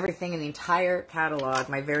 out of everything in the entire catalog,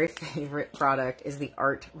 my very favorite product is the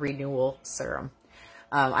Art Renewal Serum.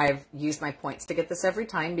 I've used my points to get this every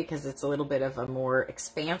time because it's a little bit of a more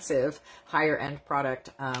expansive, higher end product.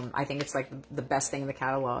 I think it's like the best thing in the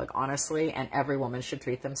catalog, honestly, and every woman should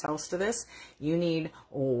treat themselves to this. You need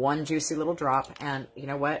one juicy little drop, and you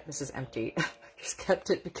know what? This is empty. I just kept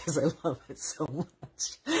it because I love it so much.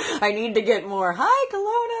 I need to get more. Hi,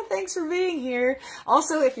 Kelowna. Thanks for being here.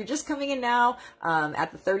 Also, if you're just coming in now,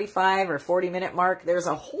 at the 35 or 40 minute mark, there's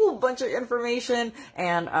a whole bunch of information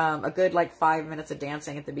and a good like 5 minutes of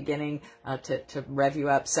dancing at the beginning to rev you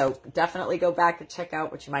up. So definitely go back to check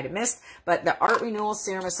out what you might have missed. But the Art Renewal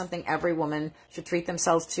Serum is something every woman should treat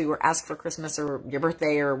themselves to, or ask for Christmas or your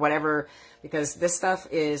birthday or whatever, because this stuff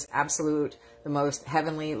is the most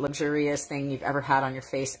heavenly, luxurious thing you've ever had on your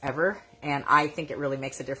face ever. And I think it really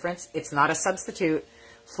makes a difference. It's not a substitute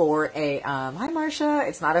for a, hi Marcia,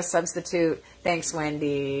 it's not a substitute, thanks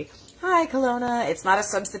Wendy, hi Kelowna, it's not a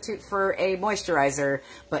substitute for a moisturizer,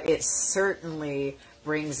 but it certainly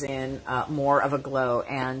brings in more of a glow.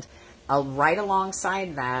 And right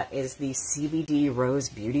alongside that is the CBD Rose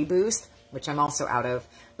Beauty Boost, which I'm also out of,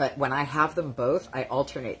 but when I have them both, I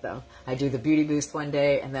alternate them. I do the Beauty Boost one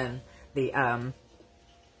day, and then the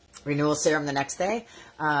renewal serum the next day.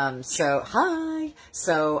 So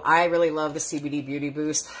I really love the CBD Beauty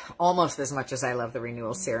Boost almost as much as I love the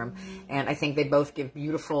renewal serum. And I think they both give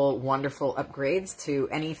beautiful, wonderful upgrades to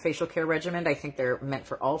any facial care regimen. I think they're meant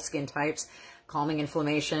for all skin types, calming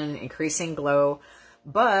inflammation, increasing glow.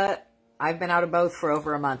 But I've been out of both for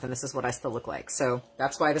over a month, and this is what I still look like. So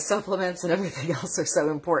that's why the supplements and everything else are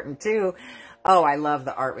so important too. Oh, I love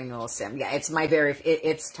the Art Renewal Serum. Yeah, it's my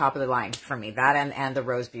it's top of the line for me. That and the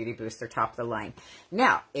Rose Beauty Boost, they're top of the line.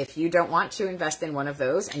 Now, if you don't want to invest in one of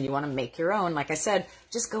those and you want to make your own, like I said,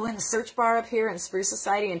 just go in the search bar up here in Spruce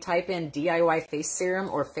Society and type in DIY face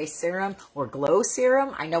serum or glow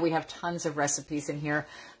serum. I know we have tons of recipes in here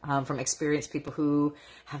from experienced people who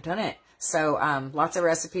have done it. So lots of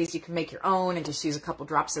recipes. You can make your own and just use a couple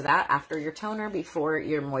drops of that after your toner before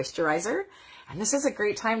your moisturizer. And this is a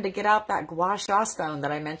great time to get out that gua sha stone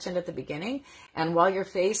that I mentioned at the beginning. And while your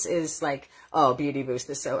face is like, oh, Beauty Boost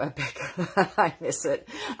is so epic. I miss it.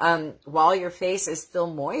 While your face is still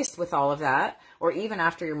moist with all of that, or even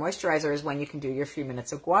after your moisturizer is when you can do your few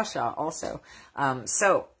minutes of gua sha also.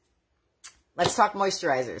 So let's talk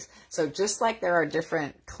moisturizers. So just like there are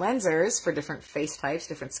different cleansers for different face types,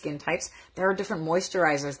 different skin types, there are different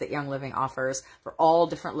moisturizers that Young Living offers for all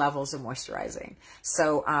different levels of moisturizing.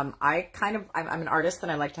 So I'm an artist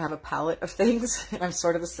and I like to have a palette of things. And I'm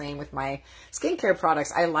sort of the same with my skincare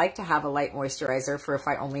products. I like to have a light moisturizer for if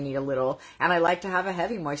I only need a little, and I like to have a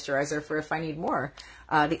heavy moisturizer for if I need more.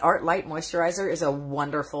 The Art Light Moisturizer is a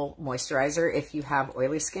wonderful moisturizer if you have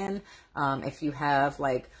oily skin, if you have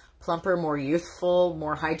like plumper, more youthful,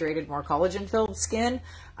 more hydrated, more collagen-filled skin,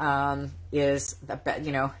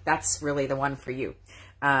 that's really the one for you.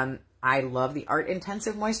 I love the Art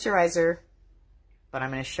Intensive Moisturizer, but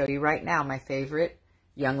I'm going to show you right now my favorite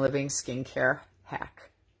Young Living skincare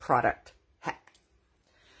product hack.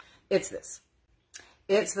 It's this.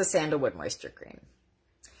 It's the Sandalwood Moisture Cream.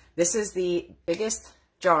 This is the biggest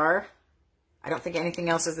jar. I don't think anything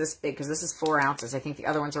else is this big because this is 4 ounces. I think the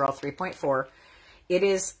other ones are all 3.4. It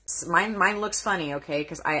is, mine looks funny, okay,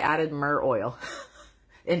 because I added myrrh oil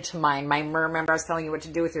into mine. My myrrh, remember I was telling you what to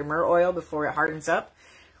do with your myrrh oil before it hardens up?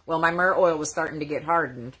 Well, my myrrh oil was starting to get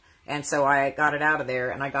hardened, and so I got it out of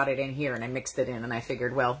there, and I got it in here, and I mixed it in, and I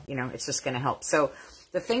figured, well, it's just going to help. So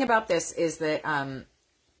the thing about this is that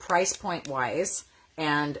price point-wise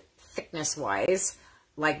and thickness-wise,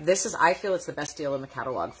 like this is, I feel it's the best deal in the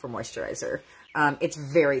catalog for moisturizer. It's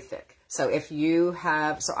very thick. So if you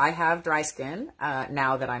have, I have dry skin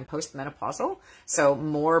now that I'm postmenopausal, so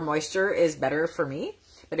more moisture is better for me.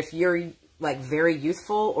 But if you're like very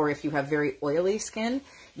youthful or if you have very oily skin,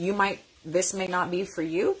 this may not be for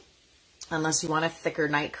you unless you want a thicker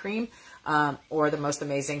night cream or the most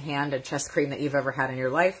amazing hand and chest cream that you've ever had in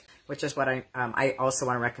your life, which is what I also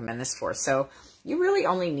want to recommend this for. So you really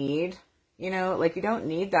only need, you don't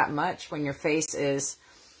need that much when your face is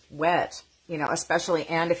wet. Especially,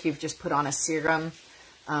 and if you've just put on a serum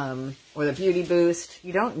or the Beauty Boost,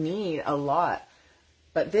 you don't need a lot.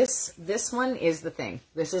 But this one is the thing.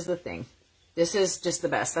 This is the thing. This is just the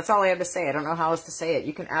best. That's all I have to say. I don't know how else to say it.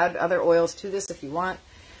 You can add other oils to this if you want.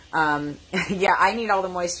 Yeah, I need all the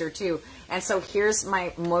moisture too. And so here's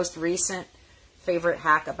my most recent favorite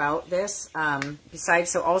hack about this.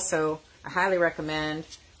 Also, I highly recommend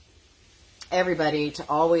everybody to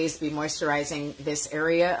always be moisturizing this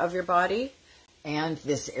area of your body and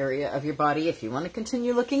this area of your body. If you want to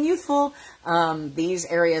continue looking youthful, these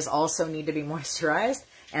areas also need to be moisturized.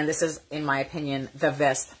 And this is, in my opinion, the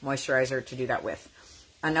best moisturizer to do that with.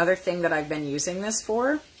 Another thing that I've been using this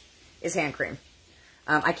for is hand cream.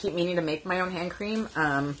 I keep meaning to make my own hand cream,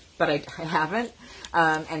 but I haven't.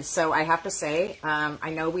 And so I have to say, I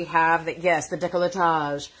know we have the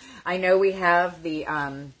décolletage. I know we have the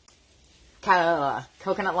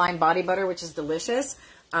coconut lime body butter, which is delicious.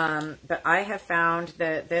 But I have found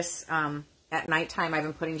that this, at nighttime, I've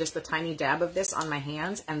been putting just a tiny dab of this on my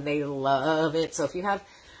hands, and they love it. So if you have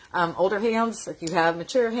older hands, if you have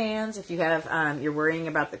mature hands, if you have, you're worrying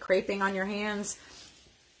about the creping on your hands,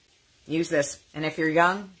 use this. And if you're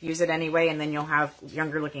young, use it anyway, and then you'll have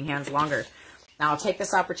younger looking hands longer. Now I'll take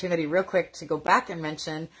this opportunity real quick to go back and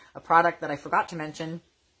mention a product that I forgot to mention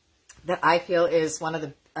that I feel is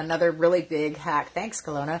another really big hack. Thanks,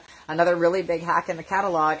 Kelowna. Another really big hack in the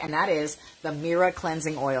catalog, and that is the Mira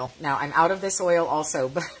Cleansing Oil. Now, I'm out of this oil also,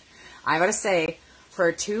 but I'm going to say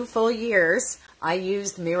for 2 full years, I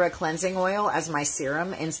used Mira Cleansing Oil as my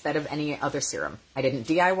serum instead of any other serum. I didn't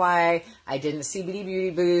DIY. I didn't CBD Beauty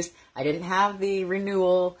Boost. I didn't have the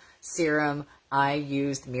Renewal Serum. I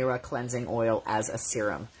used Mira Cleansing Oil as a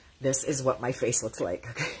serum. This is what my face looks like,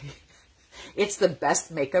 okay? It's the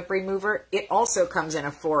best makeup remover. It also comes in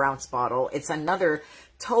a 4-ounce bottle. It's another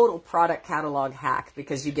total product catalog hack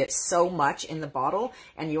because you get so much in the bottle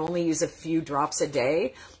and you only use a few drops a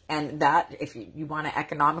day. And that, if you want an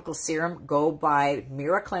economical serum, go buy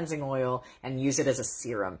Mira cleansing oil and use it as a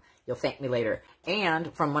serum. You'll thank me later.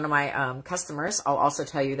 And from one of my customers, I'll also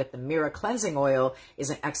tell you that the Mira cleansing oil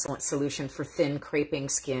is an excellent solution for thin, creping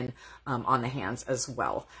skin on the hands as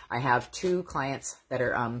well. I have 2 clients that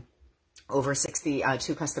are over 60,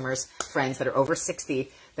 2 customers, friends that are over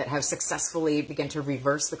 60 that have successfully begun to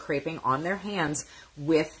reverse the creping on their hands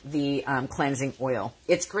with the cleansing oil.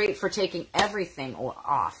 It's great for taking everything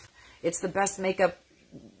off. It's the best makeup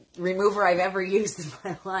remover I've ever used in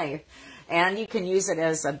my life. And you can use it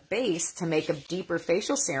as a base to make a deeper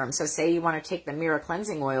facial serum. So say you want to take the Mira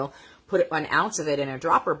cleansing oil, put 1 ounce of it in a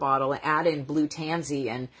dropper bottle and add in blue tansy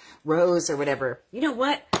and rose or whatever. You know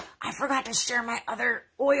what? I forgot to share my other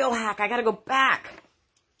oil hack. I got to go back.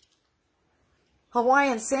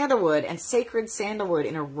 Hawaiian sandalwood and sacred sandalwood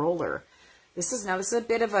in a roller. This is a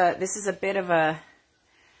bit of a,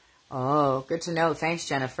 oh, good to know. Thanks,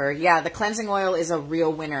 Jennifer. Yeah, the cleansing oil is a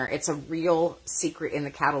real winner. It's a real secret in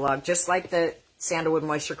the catalog, just like the sandalwood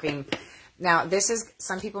moisture cream. Now, this is,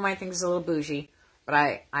 some people might think this is a little bougie, but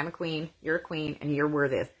I'm a queen, you're a queen, and you're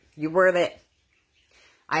worth it. You're worth it.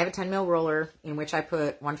 I have a 10 ml roller in which I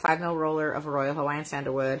put 1 5 ml roller of Royal Hawaiian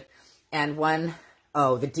Sandalwood and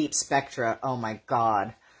the Deep Spectra. Oh my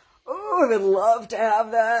God. Oh, I would love to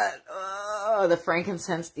have that. Oh, the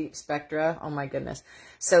frankincense Deep Spectra. Oh my goodness.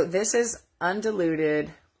 So this is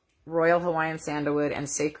undiluted Royal Hawaiian Sandalwood and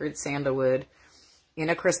Sacred Sandalwood in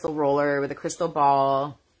a crystal roller with a crystal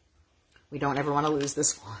ball. We don't ever want to lose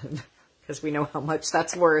this one because we know how much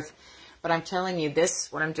that's worth. But I'm telling you,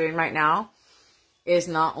 what I'm doing right now, is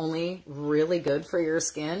not only really good for your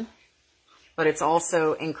skin, but it's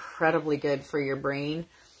also incredibly good for your brain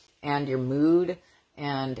and your mood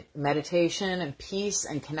and meditation and peace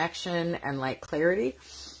and connection and like clarity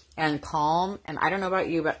and calm. And I don't know about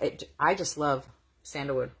you, but I just love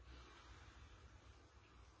sandalwood.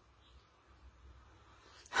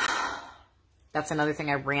 That's another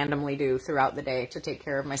thing I randomly do throughout the day to take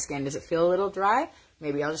care of my skin. Does it feel a little dry?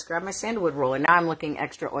 Maybe I'll just grab my sandalwood roller. Now I'm looking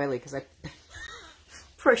extra oily because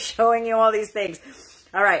for showing you all these things.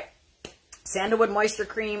 All right. Sandalwood moisture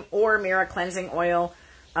cream or Mira cleansing oil.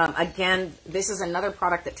 Again, this is another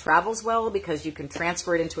product that travels well because you can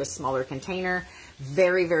transfer it into a smaller container.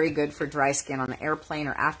 Very, very good for dry skin on the airplane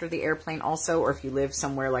or after the airplane also, or if you live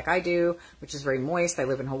somewhere like I do, which is very moist. I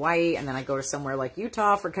live in Hawaii, and then I go to somewhere like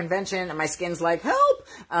Utah for convention, and my skin's like, help!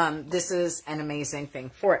 This is an amazing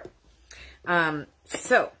thing for it.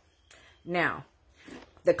 So, now,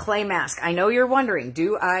 the clay mask. I know you're wondering,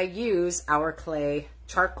 do I use our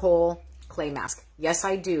charcoal clay mask? Yes,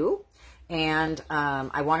 I do. And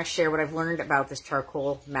I want to share what I've learned about this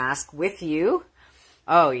charcoal mask with you.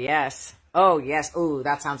 Oh, yes. Oh, yes. Oh,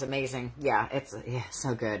 that sounds amazing. Yeah, it's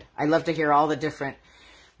so good. I love to hear all the different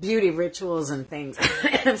beauty rituals and things.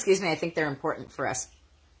 Excuse me. I think they're important for us.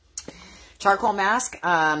 Charcoal mask,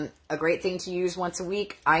 a great thing to use once a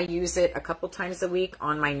week. I use it a couple times a week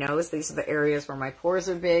on my nose. These are the areas where my pores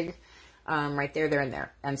are big, right there, there, and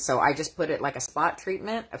there. And so I just put it like a spot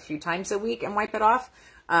treatment a few times a week and wipe it off.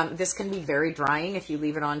 This can be very drying if you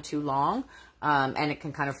leave it on too long, and it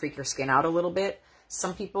can kind of freak your skin out a little bit.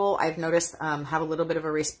 Some people I've noticed have a little bit of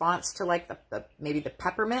a response to like maybe the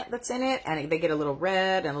peppermint that's in it, and they get a little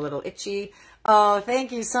red and a little itchy. Oh,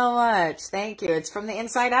 thank you so much. Thank you. It's from the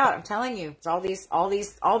inside out. I'm telling you, it's all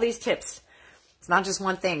these tips. It's not just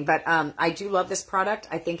one thing, but I do love this product.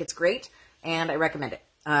 I think it's great, and I recommend it.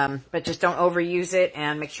 But just don't overuse it,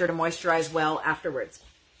 and make sure to moisturize well afterwards.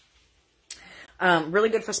 Really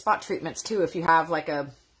good for spot treatments too. If you have like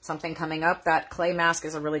something coming up, that clay mask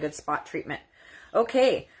is a really good spot treatment.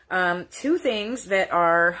 Okay, 2 things that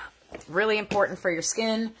are really important for your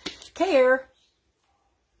skin care.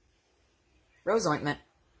 Rose ointment.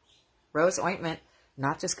 Rose ointment,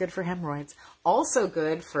 not just good for hemorrhoids, also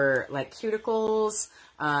good for like cuticles,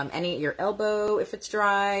 your elbow if it's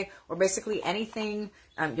dry, or basically anything.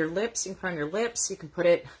 Your lips, you can put on your lips. You can put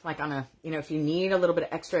it like on a, if you need a little bit of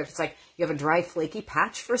extra, if it's like you have a dry flaky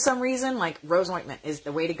patch for some reason, like rose ointment is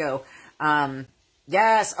the way to go.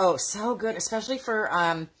 Yes. Oh, so good. Especially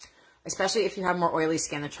if you have more oily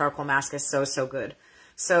skin, the charcoal mask is so, so good.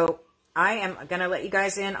 So I am going to let you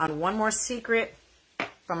guys in on one more secret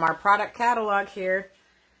from our product catalog here.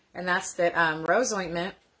 And that's that rose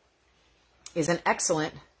ointment is an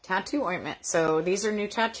excellent tattoo ointment. So these are new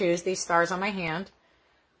tattoos, these stars on my hand.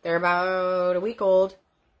 They're about a week old.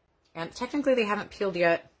 And technically they haven't peeled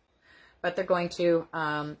yet. but they're going to,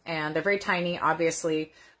 and they're very tiny,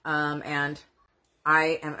 obviously, and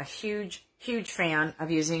I am a huge, huge fan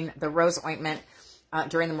of using the rose ointment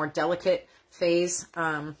during the more delicate phase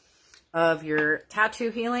of your tattoo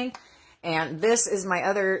healing. And this is my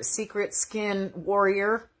other secret skin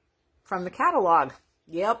warrior from the catalog.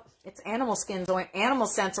 Yep, it's animal scents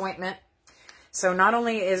ointment. So not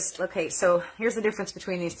only is, okay, so here's the difference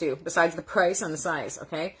between these two, besides the price and the size,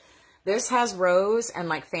 okay? This has rose and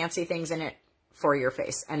like fancy things in it for your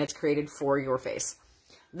face, and it's created for your face.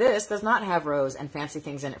 This does not have rose and fancy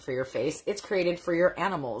things in it for your face. It's created for your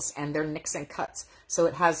animals and their nicks and cuts. So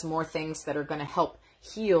it has more things that are going to help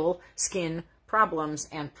heal skin problems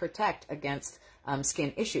and protect against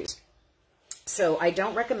skin issues. So I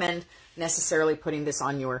don't recommend necessarily putting this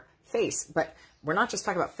on your face, but we're not just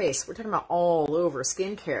talking about face. We're talking about all over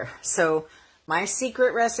skincare. So my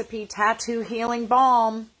secret recipe tattoo healing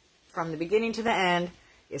balm from the beginning to the end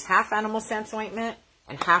is half animal scents ointment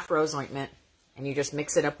and half rose ointment. And you just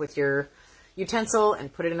mix it up with your utensil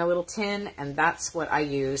and put it in a little tin. And that's what I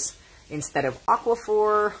use instead of Aquaphor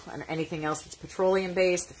or anything else that's petroleum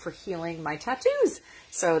based for healing my tattoos.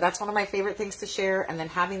 So that's one of my favorite things to share. And then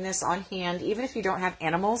having this on hand, even if you don't have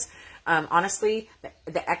animals, honestly,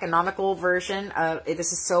 the economical version of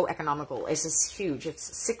this is so economical. This is huge.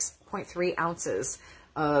 It's 6.3 ounces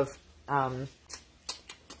of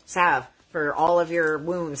salve for all of your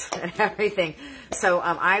wounds and everything. So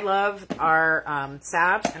I love our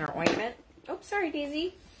salves and our ointment. Oh, sorry,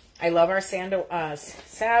 Daisy. I love our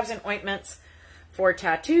salves and ointments for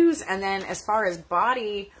tattoos. And then as far as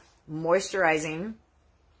body moisturizing,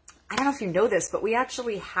 I don't know if you know this, but we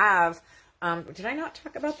actually have, did I not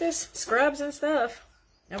talk about this? Scrubs and stuff.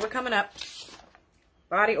 No, we're coming up.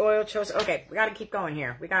 Body oil, okay, we got to keep going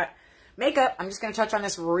here. We got makeup. I'm just going to touch on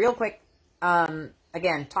this real quick.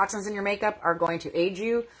 Again, toxins in your makeup are going to age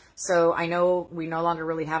you. So I know we no longer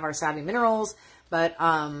really have our Savvy Minerals, but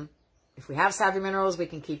if we have Savvy Minerals, we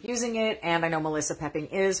can keep using it. And I know Melissa Pepping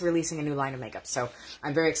is releasing a new line of makeup. So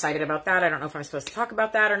I'm very excited about that. I don't know if I'm supposed to talk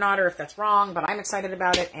about that or not, or if that's wrong, but I'm excited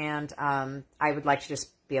about it. And I would like to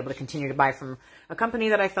just be able to continue to buy from a company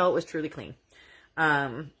that I felt was truly clean.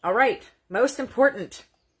 All right. Most important,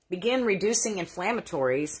 begin reducing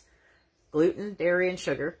inflammatories, gluten, dairy, and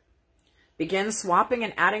sugar. Begin swapping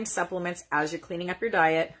and adding supplements as you're cleaning up your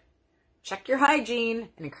diet. Check your hygiene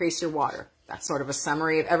and increase your water. That's sort of a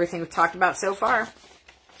summary of everything we've talked about so far.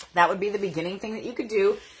 That would be the beginning thing that you could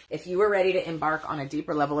do if you were ready to embark on a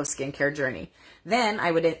deeper level of skincare journey. Then I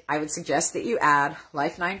would suggest that you add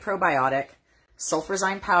Life 9 Probiotic,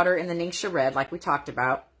 Sulfurzyme powder in the Ningxia Red, like we talked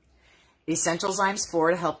about, Essential Zymes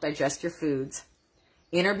 4 to help digest your foods,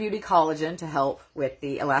 Inner Beauty Collagen to help with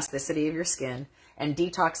the elasticity of your skin, and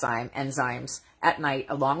Detoxzyme enzymes at night,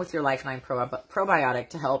 along with your Life 9 Probiotic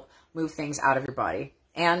to help move things out of your body,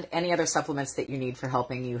 and any other supplements that you need for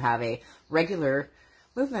helping you have a regular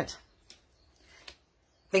movement.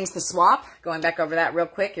 Things to swap, going back over that real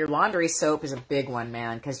quick, your laundry soap is a big one,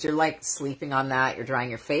 man, because you're like sleeping on that. You're drying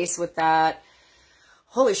your face with that.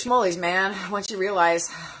 Holy schmolies, man. Once you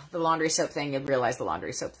realize the laundry soap thing, you realize the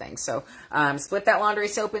laundry soap thing. So split that laundry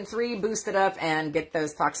soap in 3, boost it up, and get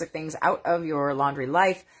those toxic things out of your laundry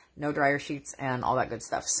life. No dryer sheets and all that good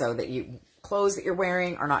stuff, so that clothes that you're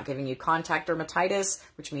wearing are not giving you contact dermatitis,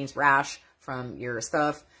 which means rash from your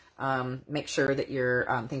stuff. Make sure that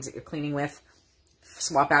your things that you're cleaning with,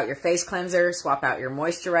 swap out your face cleanser, swap out your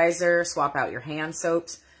moisturizer, swap out your hand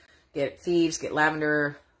soaps, get thieves, get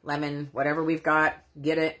lavender, lemon, whatever we've got,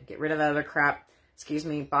 get it, get rid of the other crap. Excuse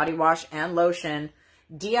me, body wash and lotion.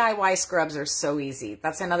 DIY scrubs are so easy.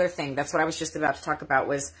 That's another thing. That's what I was just about to talk about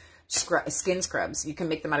was skin scrubs. You can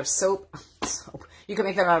make them out of soap. You can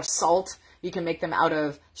make them out of salt. You can make them out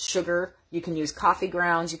of sugar. You can use coffee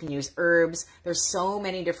grounds. You can use herbs. There's so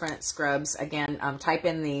many different scrubs. Again, type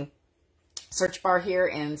in the search bar here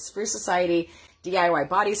in Spruce Society, DIY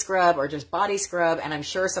body scrub or just body scrub, and I'm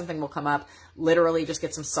sure something will come up. Literally just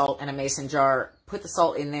get some salt in a mason jar, put the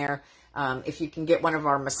salt in there. If you can get one of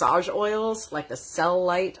our massage oils, like the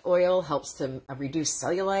Cellulite oil, helps to reduce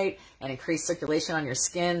cellulite and increase circulation on your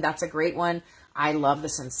skin. That's a great one. I love the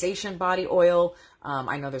Sensation body oil.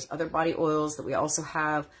 I know there's other body oils that we also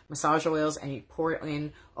have, massage oils, and you pour it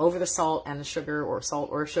in over the salt and the sugar, or salt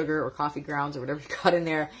or sugar or coffee grounds or whatever you got in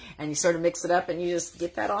there, and you sort of mix it up and you just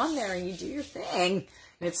get that on there and you do your thing.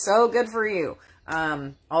 And it's so good for you.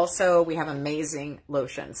 Also, we have amazing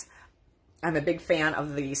lotions. I'm a big fan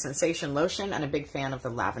of the Sensation lotion and a big fan of the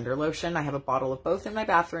lavender lotion. I have a bottle of both in my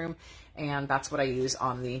bathroom, and that's what I use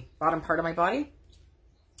on the bottom part of my body.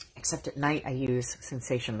 Except at night, I use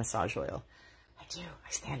Sensation massage oil. I do. I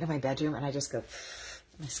stand in my bedroom and I just go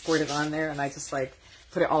I squirt it on there and I just like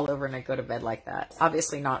put it all over and I go to bed like that.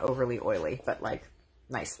 Obviously not overly oily, but like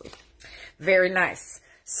nicely. Very nice.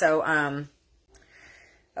 So,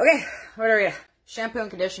 okay, what are you? Shampoo and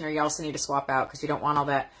conditioner you also need to swap out because you don't want all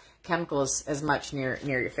that chemicals as much near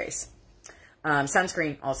your face.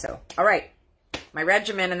 Sunscreen also. All right, my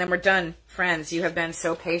regimen, and then we're done. Friends, you have been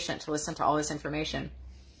so patient to listen to all this information.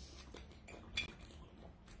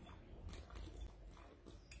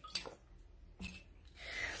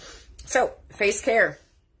 So, face care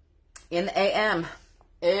in the AM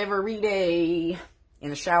every day, in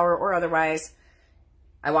the shower or otherwise.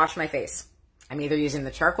 I wash my face. I'm either using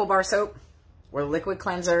the charcoal bar soap or the liquid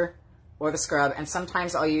cleanser or the scrub, and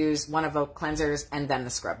sometimes I'll use one of the cleansers and then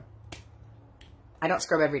the scrub. I don't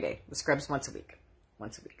scrub every day. The scrub's once a week.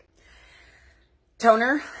 Once a week.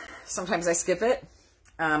 Toner, sometimes I skip it.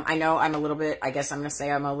 I know I'm a little bit, I guess I'm going to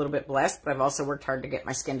say I'm a little bit blessed, but I've also worked hard to get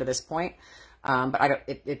my skin to this point. But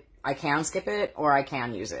I can skip it or I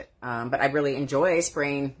can use it. But I really enjoy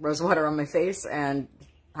spraying rose water on my face and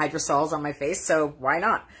hydrosols on my face, so why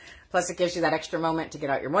not? Plus, it gives you that extra moment to get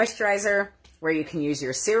out your moisturizer, where you can use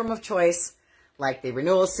your serum of choice, like the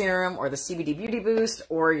Renewal Serum or the CBD Beauty Boost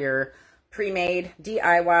or your pre-made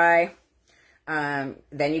DIY.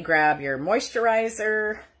 Then you grab your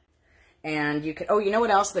moisturizer, and you can, oh, you know what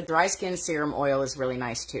else? The dry skin serum oil is really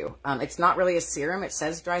nice too. It's not really a serum. It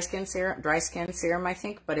says dry skin serum, I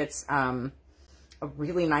think, but it's a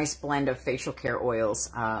really nice blend of facial care oils.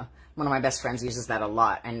 One of my best friends uses that a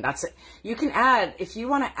lot, and that's it. You can add, if you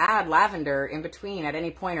want to add lavender in between at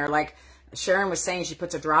any point, or like Sharon was saying, she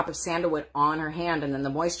puts a drop of sandalwood on her hand and then the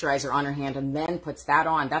moisturizer on her hand and then puts that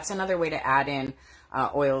on. That's another way to add in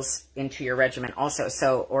oils into your regimen also.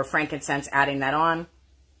 So, or frankincense, adding that on.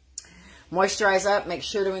 Moisturize up. Make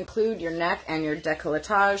sure to include your neck and your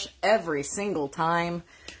décolletage every single time.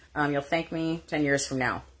 You'll thank me 10 years from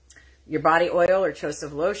now. Your body oil or choice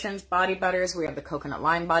of lotions, body butters. We have the coconut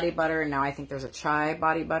lime body butter, and now I think there's a chai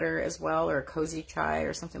body butter as well, or a cozy chai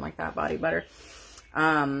or something like that body butter.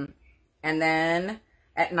 And then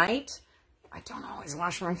at night, I don't always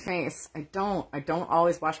wash my face. I don't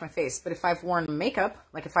always wash my face. But if I've worn makeup,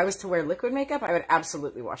 like if I was to wear liquid makeup, I would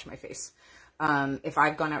absolutely wash my face. If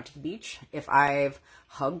I've gone out to the beach, if I've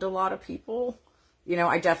hugged a lot of people, you know,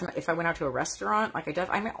 I definitely, if I went out to a restaurant, like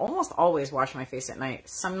I almost always wash my face at night.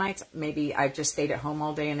 Some nights, maybe I just stayed at home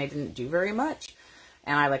all day and I didn't do very much.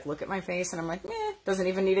 And I like look at my face and I'm like, doesn't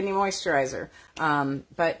even need any moisturizer.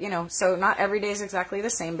 But you know, so not every day is exactly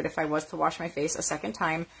the same, but if I was to wash my face a second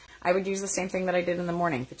time, I would use the same thing that I did in the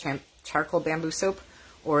morning, the charcoal bamboo soap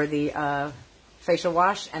or the facial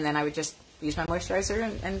wash, and then I would just use my moisturizer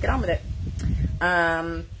and get on with it.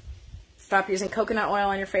 Stop using coconut oil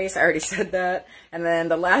on your face. I already said that. And then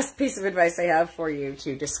the last piece of advice I have for you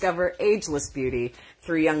to discover ageless beauty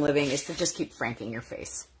through Young Living is to just keep franking your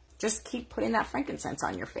face. Just keep putting that frankincense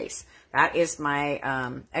on your face. That is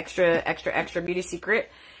my extra beauty secret.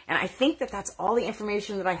 And I think that that's all the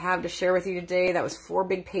information that I have to share with you today. That was 4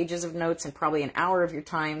 big pages of notes and probably an hour of your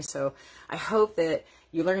time. So I hope that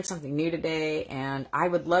you learned something new today. And I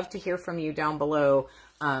would love to hear from you down below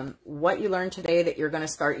what you learned today that you're going to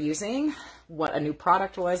start using, what a new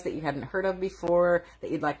product was that you hadn't heard of before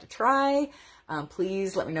that you'd like to try.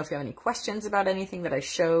 Please let me know if you have any questions about anything that I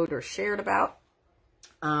showed or shared about.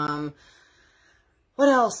 What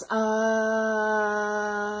else?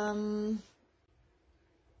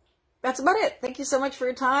 That's about it. Thank you so much for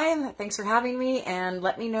your time. Thanks for having me, and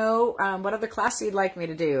let me know what other class you'd like me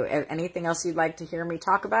to do. Anything else you'd like to hear me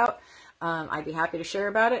talk about, I'd be happy to share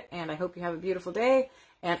about it, and I hope you have a beautiful day.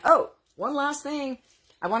 And oh, one last thing.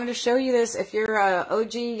 I wanted to show you this. If you're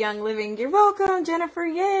OG Young Living, you're welcome, Jennifer.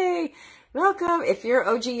 Yay! Welcome. If you're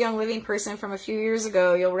OG Young Living person from a few years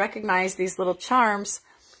ago, you'll recognize these little charms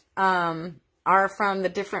are from the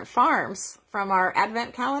different farms from our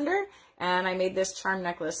advent calendar. And I made this charm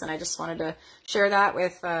necklace, and I just wanted to share that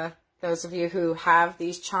with those of you who have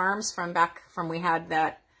these charms from back from we had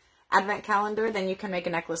that advent calendar. Then you can make a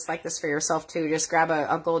necklace like this for yourself too. Just grab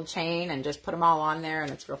a gold chain and just put them all on there,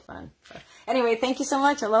 and it's real fun. So, anyway, thank you so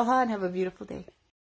much. Aloha, and have a beautiful day.